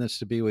me. I'm in this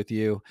to be with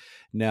you.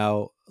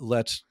 Now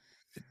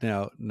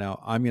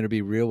I'm going to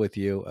be real with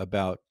you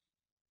about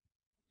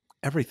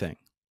everything.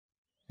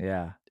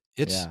 Yeah.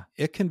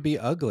 It can be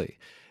ugly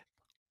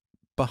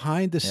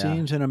behind the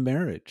scenes in a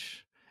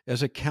marriage.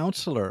 As a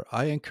counselor,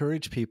 I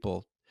encourage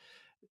people,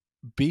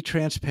 be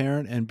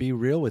transparent and be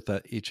real with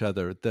each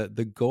other.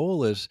 The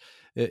goal is,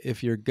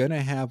 if you're going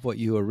to have what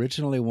you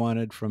originally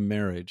wanted from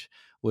marriage,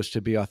 was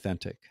to be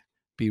authentic,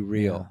 be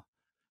real,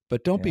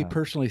 but don't be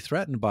personally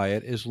threatened by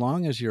it, as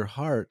long as your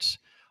hearts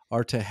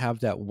are to have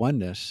that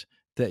oneness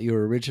that you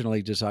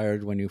originally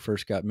desired when you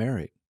first got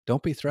married.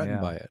 Don't be threatened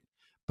Yeah. by it,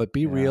 but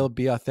be Yeah. real,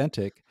 be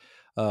authentic,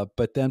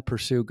 but then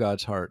pursue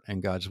God's heart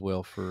and God's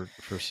will for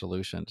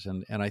solutions.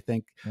 And I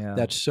think Yeah.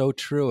 that's so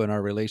true in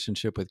our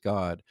relationship with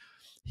God.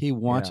 He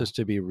wants Yeah. us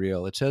to be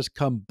real. It says,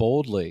 come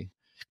boldly.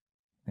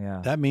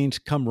 Yeah. That means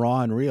come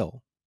raw and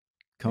real.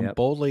 Come Yep.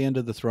 boldly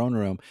into the throne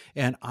room,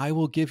 and I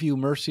will give you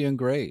mercy and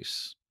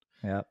grace.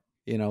 Yep.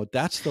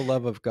 That's the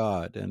love of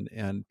God,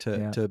 and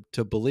Yeah.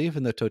 to believe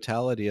in the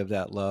totality of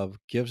that love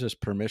gives us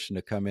permission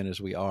to come in as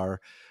we are,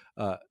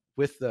 uh,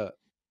 with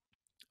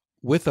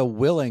a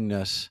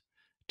willingness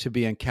to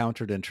be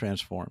encountered and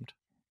transformed.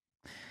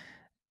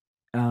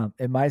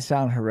 It might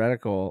sound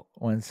heretical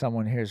when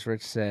someone hears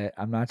Rich say,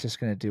 I'm not just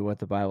going to do what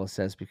the Bible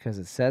says because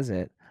it says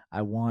it.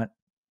 I want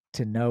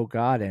to know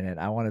God in it.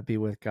 I want to be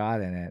with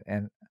God in it.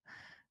 And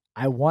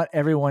I want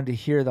everyone to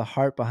hear the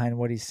heart behind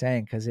what he's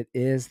saying, because it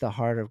is the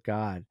heart of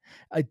God.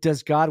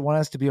 Does God want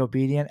us to be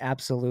obedient?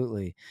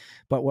 Absolutely.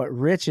 But what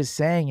Rich is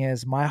saying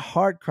is, my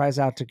heart cries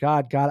out to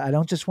God, God, I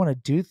don't just want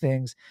to do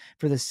things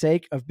for the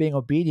sake of being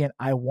obedient.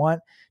 I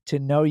want to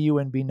know you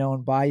and be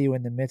known by you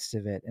in the midst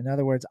of it. In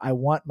other words, I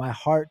want my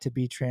heart to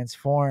be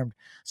transformed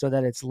so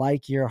that it's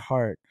like your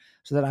heart,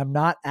 so that I'm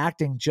not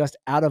acting just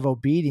out of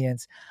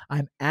obedience.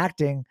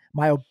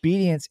 My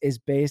obedience is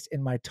based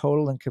in my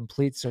total and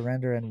complete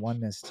surrender and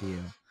oneness to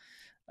you.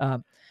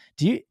 Um,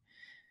 do you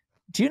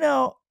do you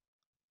know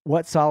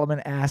what Solomon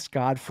asked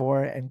God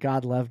for, and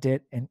God loved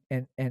it and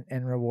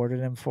rewarded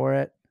him for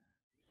it?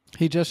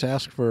 He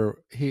asked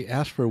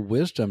for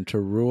wisdom to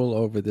rule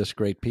over this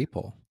great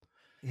people.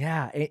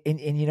 Yeah, and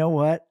you know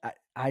what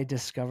I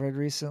discovered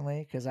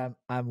recently, because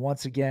I'm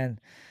once again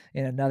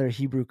in another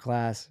Hebrew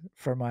class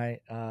for my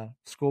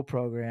school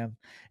program,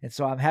 and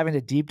so I'm having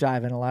to deep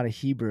dive in a lot of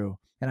Hebrew,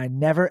 and I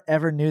never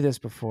ever knew this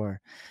before.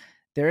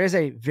 There is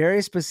a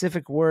very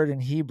specific word in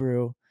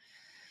Hebrew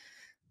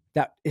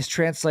that is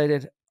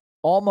translated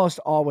almost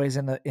always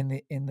in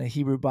the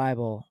Hebrew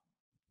Bible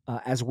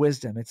as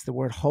wisdom. It's the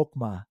word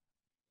chokmah,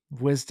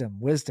 wisdom,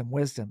 wisdom,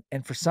 wisdom.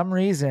 And for some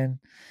reason,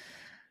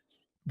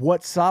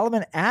 what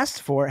Solomon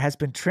asked for has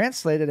been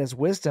translated as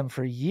wisdom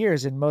for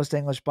years in most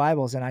English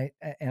Bibles, and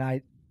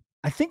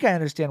I think I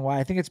understand why.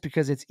 I think it's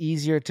because it's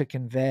easier to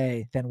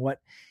convey than what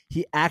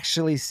he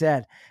actually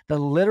said. The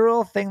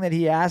literal thing that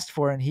he asked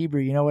for in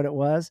Hebrew, you know what it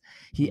was?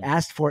 He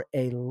asked for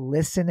a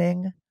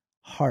listening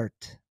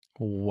heart.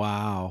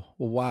 Wow.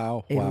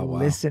 Wow. A Wow. Wow.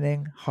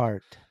 listening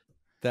heart.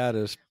 That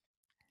is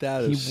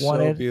He so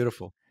wanted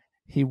beautiful.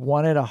 he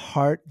wanted a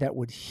heart that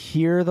would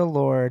hear the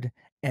Lord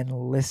and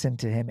listen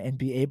to him and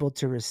be able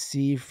to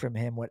receive from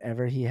him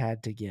whatever he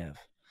had to give.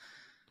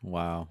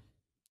 Wow.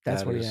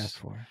 That's what he asked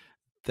for.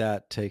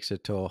 That takes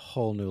it to a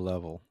whole new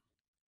level.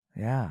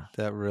 Yeah.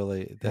 That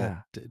really,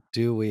 Yeah.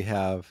 do we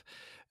have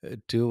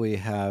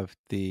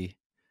the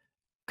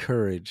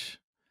courage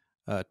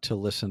to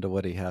listen to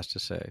what he has to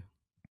say?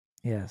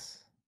 Yes.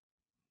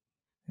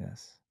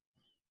 Yes.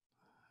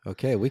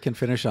 Okay, we can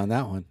finish on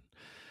that one.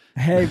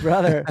 Hey,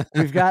 brother,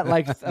 we've got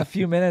like a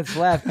few minutes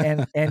left,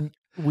 and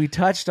we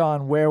touched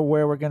on where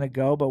we're going to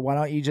go, but why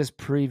don't you just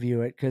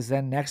preview it? Because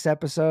then next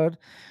episode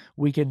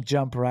we can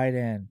jump right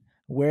in.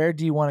 Where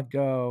do you want to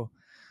go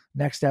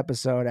next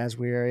episode, as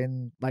we're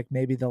in like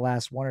maybe the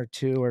last one or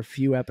two or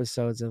few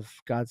episodes of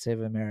God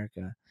Save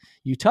America?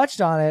 You touched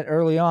on it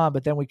early on,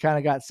 but then we kind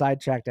of got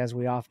sidetracked, as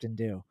we often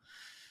do.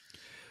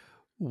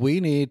 We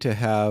need to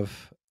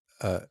have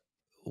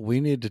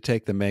we need to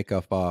take the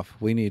makeup off.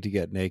 We need to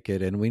get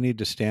naked, and we need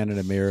to stand in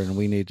a mirror, and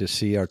we need to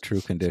see our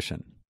true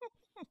condition.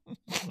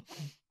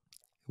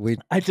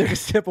 I took a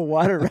sip of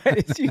water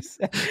right as you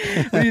said.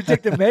 We need to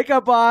take the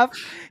makeup off,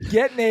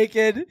 get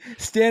naked,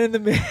 stand in the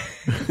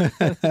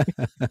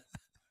mirror.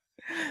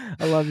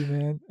 I love you,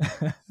 man.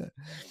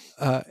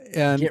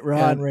 And get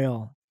raw and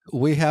real.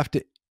 We have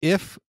to,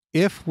 if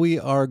we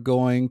are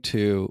going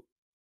to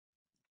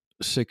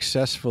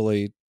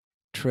successfully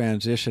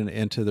transition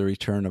into the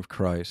return of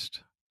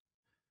Christ,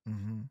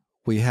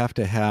 we have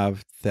to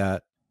have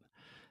that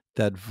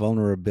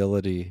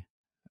vulnerability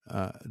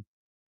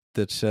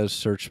that says,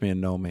 search me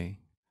and know me.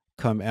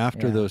 Come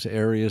after those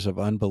areas of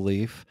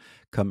unbelief.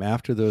 Come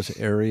after those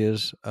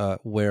areas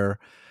where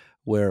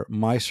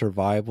my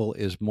survival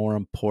is more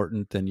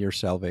important than your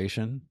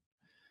salvation.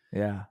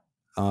 Yeah.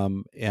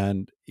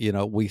 And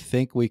we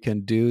think we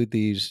can do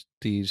these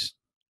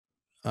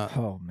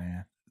oh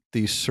man,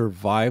 these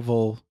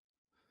survival,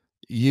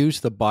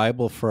 use the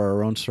Bible for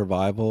our own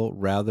survival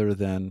rather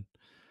than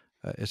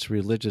it's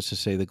religious to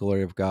say the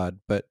glory of God,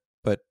 but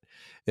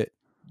it,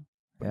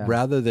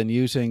 rather than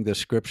using the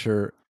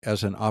Scripture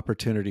as an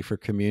opportunity for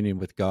communion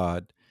with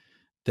God,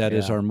 that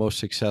is our most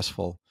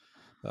successful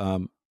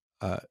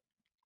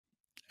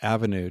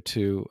avenue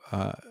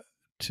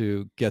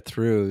to get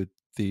through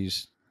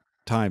these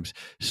times.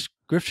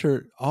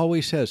 Scripture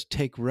always says,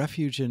 "Take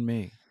refuge in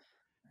me."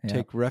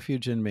 Take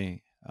refuge in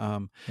me.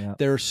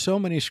 There are so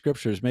many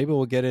scriptures. Maybe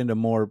we'll get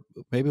more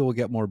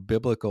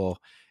biblical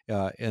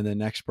in the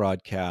next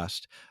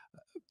broadcast,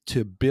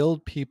 to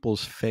build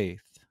people's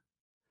faith.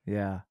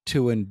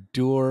 To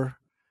endure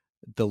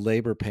the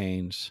labor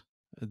pains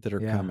that are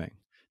coming.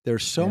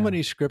 There's so Yeah.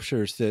 many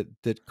scriptures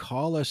that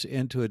call us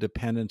into a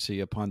dependency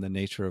upon the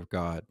nature of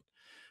God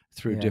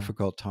through Yeah.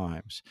 difficult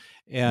times.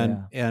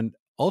 And Yeah.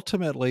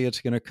 ultimately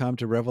it's going to come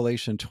to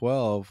Revelation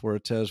 12, where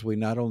it says we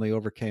not only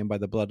overcame by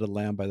the blood of the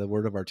Lamb, by the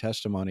word of our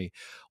testimony,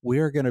 we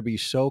are going to be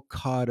so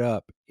caught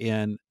up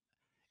in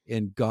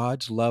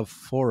God's love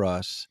for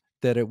us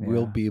that it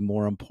will Yeah. be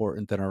more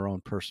important than our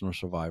own personal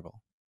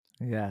survival.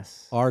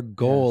 Yes. Our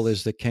goal is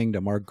Yes. the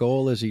kingdom. Our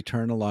goal is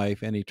eternal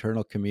life and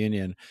eternal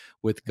communion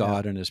with Yeah.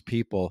 God and his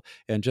people.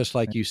 And just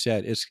like you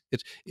said, it's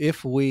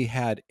if we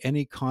had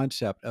any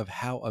concept of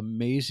how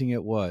amazing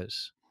it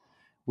was,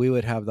 we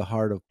would have the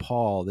heart of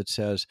Paul that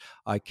says,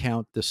 I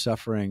count the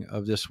suffering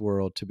of this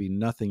world to be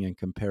nothing in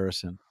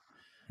comparison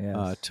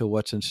Yes. to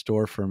what's in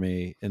store for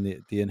me and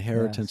the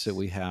inheritance that Yes.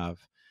 we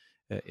have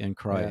in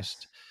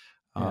Christ.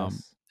 Yes.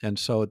 Yes. And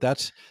so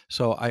that's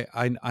so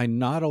I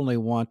not only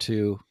want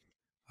to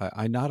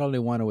I not only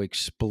want to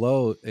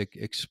expose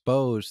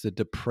the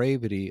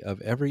depravity of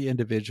every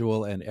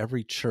individual and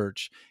every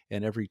church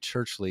and every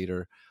church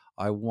leader.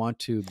 I want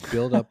to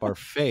build up our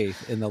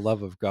faith in the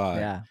love of God,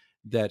 Yeah.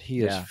 that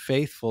He is Yeah.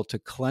 faithful to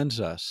cleanse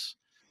us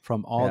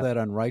from all Yeah. that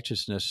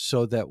unrighteousness,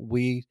 so that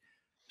we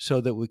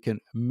can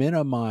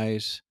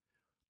minimize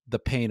the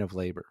pain of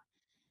labor.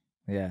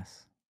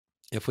 Yes.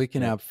 If we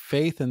can Yep. have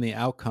faith in the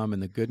outcome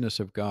and the goodness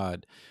of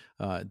God,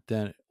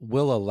 then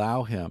we'll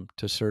allow Him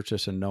to search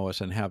us and know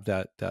us and have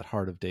that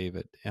heart of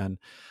David. Yep.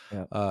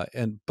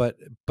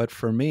 But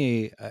for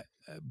me,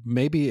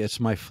 maybe it's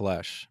my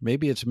flesh,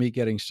 maybe it's me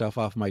getting stuff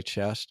off my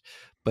chest,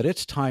 but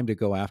it's time to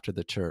go after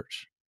the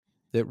church.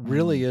 It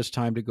really Mm. is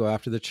time to go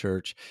after the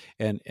church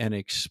and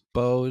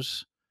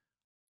expose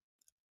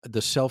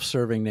the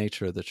self-serving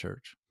nature of the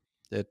church.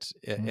 It's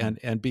Mm.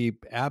 and be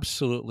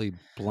absolutely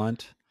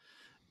blunt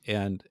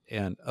and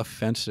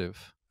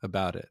offensive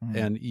about it. Mm.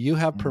 And Mm. you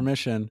have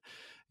permission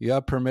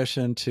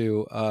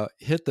to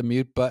hit the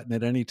mute button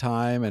at any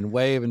time and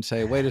wave and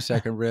say, wait a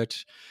second,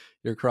 Rich,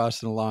 you're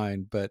crossing the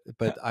line. But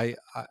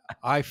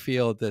I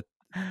feel that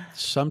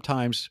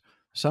sometimes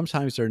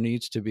there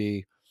needs to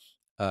be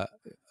uh,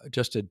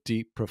 just a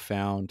deep,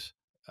 profound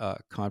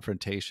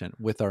confrontation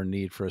with our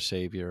need for a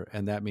savior,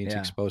 and that means Yeah.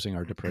 exposing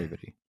our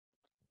depravity.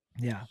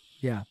 Yeah.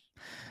 Yeah.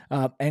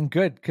 And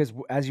good, because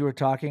as you were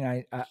talking,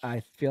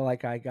 I feel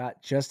like I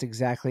got just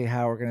exactly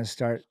how we're going to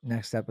start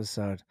next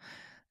episode,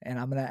 and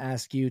I'm going to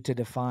ask you to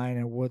define,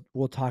 and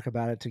we'll talk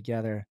about it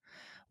together.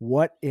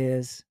 What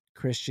is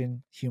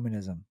Christian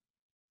humanism?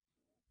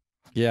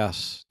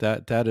 Yes,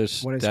 that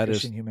is What is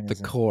Christian the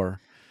humanism?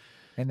 core.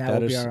 And that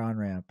will That be is our on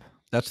ramp.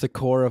 that's the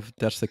core of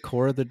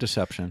the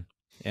deception,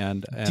 Do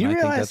and you I think that's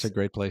realize? a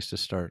great place to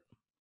start.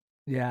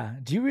 Yeah.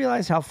 Do you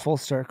realize how full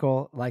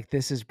circle like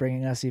this is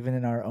bringing us even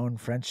in our own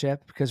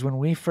friendship? Because when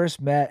we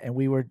first met and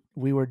we were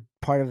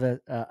part of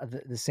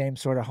the same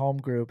sort of home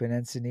group in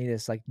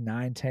Encinitas like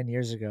 9-10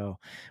 years ago,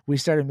 we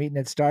started meeting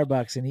at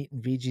Starbucks and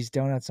eating VG's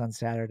donuts on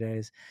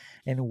Saturdays,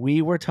 and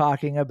we were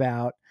talking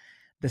about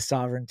the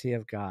sovereignty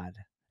of God,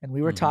 and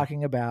we were Hmm.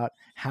 talking about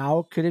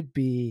how could it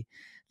be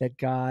that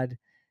God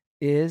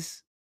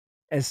is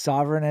as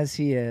sovereign as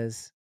He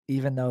is,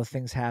 even though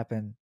things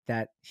happen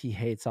that He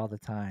hates all the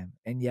time.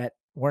 And yet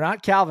we're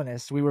not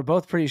Calvinists. We were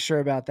both pretty sure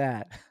about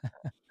that.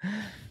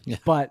 Yeah.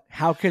 But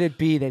how could it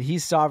be that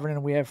He's sovereign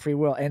and we have free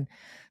will? And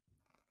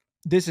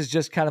this is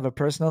just kind of a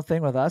personal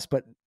thing with us,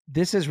 but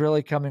this is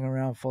really coming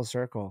around full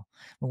circle.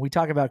 When we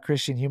talk about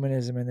Christian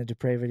humanism and the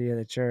depravity of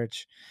the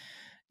church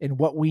and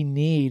what we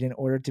need in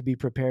order to be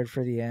prepared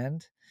for the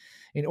end,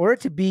 in order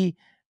to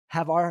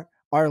have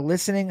our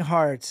listening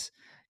hearts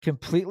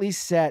completely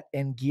set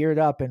and geared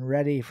up and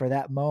ready for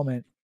that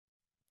moment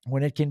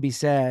when it can be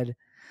said,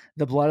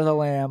 the blood of the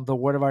Lamb, the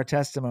word of our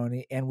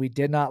testimony, and we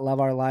did not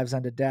love our lives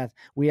unto death.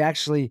 We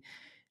actually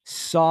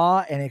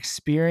saw and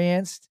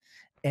experienced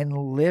and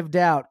lived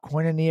out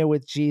koinonia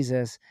with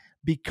Jesus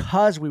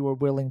because we were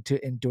willing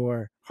to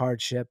endure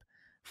hardship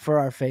for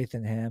our faith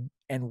in Him,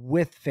 and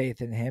with faith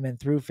in Him and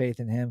through faith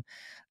in Him.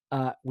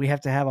 We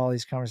have to have all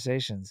these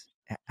conversations.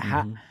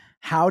 How, Hmm.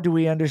 how do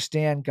we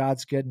understand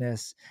God's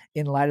goodness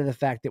in light of the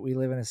fact that we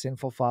live in a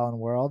sinful, fallen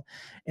world?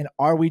 And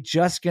are we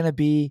just going to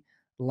be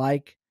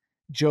like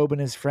Job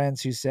and his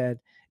friends who said,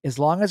 as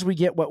long as we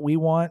get what we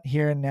want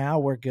here and now,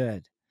 we're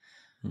good.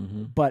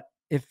 Hmm. But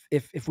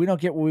if we don't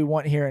get what we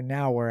want here and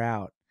now, we're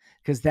out.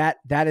 Because that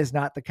is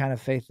not the kind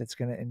of faith that's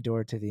going to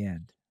endure to the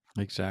end.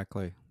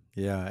 Exactly.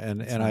 Yeah,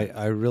 It's and not.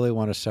 I really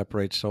want to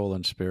separate soul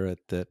and spirit.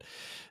 That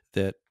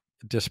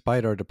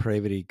despite our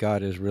depravity,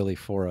 God is really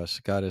for us.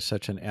 God is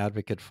such an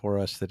advocate for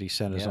us that He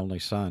sent His Yep. only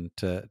Son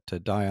to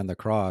die on the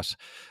cross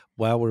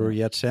while we were Yep.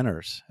 yet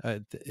sinners.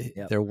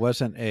 Yep. There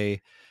wasn't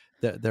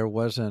there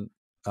wasn't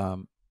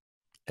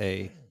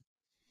a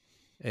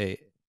a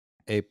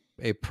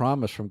a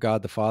promise from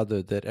God the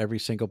Father that every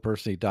single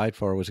person He died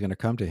for was going to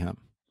come to Him,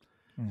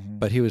 Mm-hmm.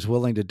 but He was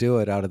willing to do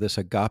it out of this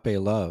agape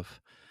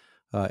love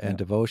and Yep.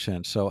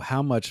 devotion. So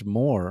how much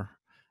more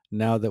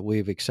now that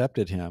we've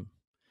accepted Him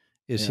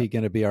is He Yep.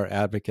 going to be our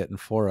advocate and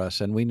for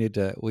us? And we need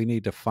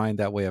to find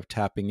that way of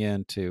tapping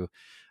into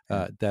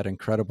that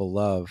incredible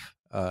love,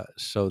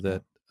 so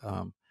that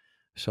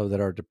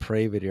our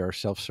depravity, our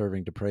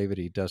self-serving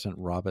depravity, doesn't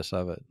rob us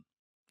of it.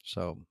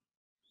 So,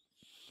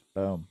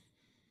 boom.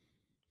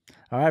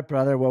 All right,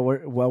 brother. Well,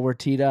 we're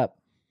teed up.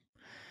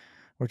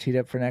 We're teed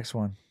up for next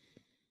one.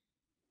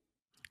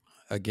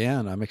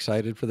 Again, I'm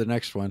excited for the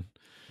next one.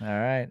 All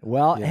right.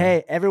 Well,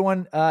 hey,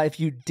 everyone, if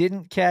you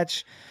didn't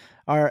catch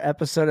our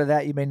episode of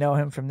That You May Know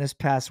Him from this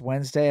past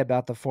Wednesday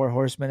about the 4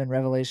 horsemen in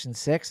Revelation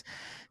 6,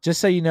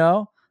 just so you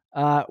know,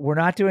 we're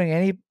not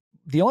doing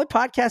the only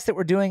podcast that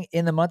we're doing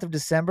in the month of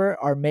December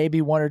are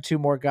maybe 1 or 2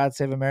 more God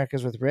Save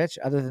Americas with Rich.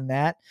 Other than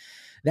that,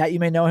 That You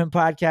May Know Him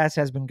podcast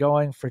has been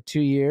going for 2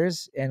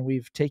 years, and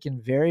we've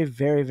taken very,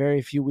 very,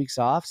 very few weeks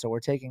off. So we're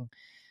taking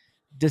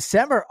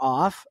December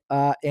off,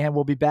 and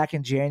we'll be back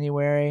in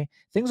January.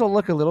 Things will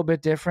look a little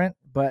bit different,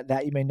 but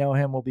That You May Know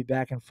Him will be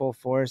back in full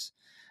force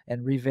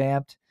and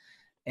revamped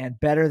and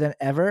better than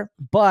ever.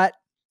 But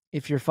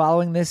if you're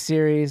following this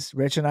series,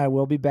 Rich and I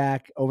will be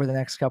back over the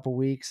next couple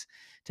weeks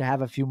to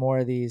have a few more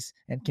of these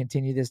and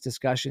continue this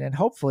discussion. And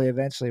hopefully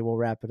eventually we'll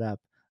wrap it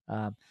up.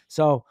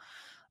 So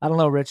I don't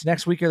know, Rich,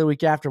 next week or the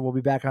week after, we'll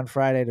be back on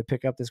Friday to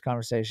pick up this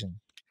conversation.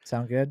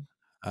 Sound good?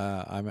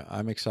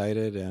 I'm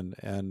excited,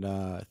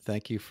 and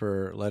thank you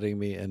for letting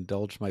me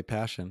indulge my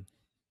passion.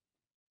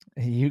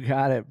 You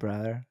got it,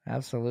 brother.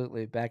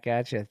 Absolutely. Back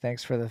at you.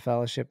 Thanks for the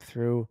fellowship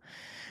through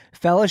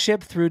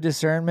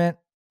discernment,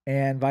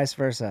 and vice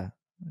versa.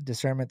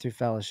 Discernment through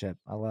fellowship.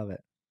 I love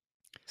it.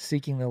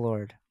 Seeking the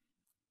Lord.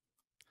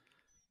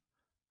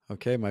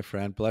 Okay, my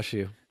friend. Bless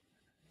you.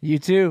 You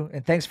too.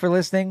 And thanks for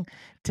listening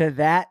to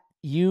That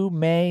You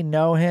May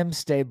Know Him.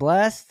 Stay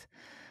blessed,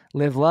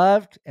 live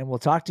loved, and we'll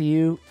talk to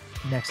you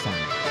next time.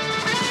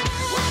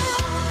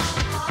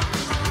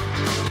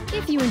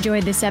 If you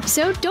enjoyed this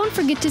episode, don't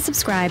forget to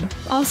subscribe.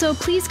 Also,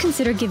 please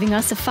consider giving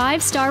us a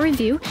 5-star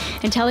review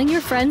and telling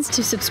your friends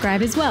to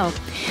subscribe as well.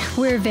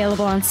 We're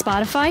available on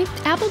Spotify,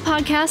 Apple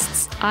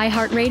Podcasts,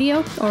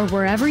 iHeartRadio, or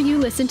wherever you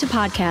listen to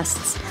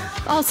podcasts.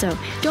 Also,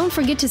 don't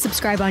forget to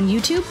subscribe on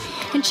YouTube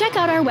and check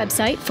out our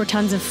website for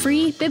tons of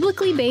free,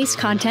 biblically based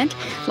content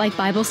like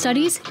Bible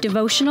studies,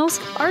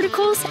 devotionals,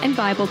 articles, and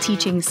Bible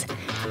teachings.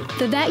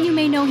 The That You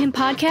May Know Him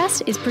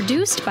podcast is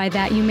produced by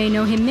That You May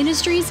Know Him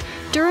Ministries,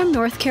 Durham,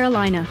 North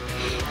Carolina.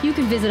 You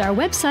can visit our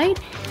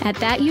website at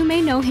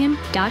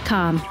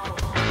thatyoumayknowhim.com.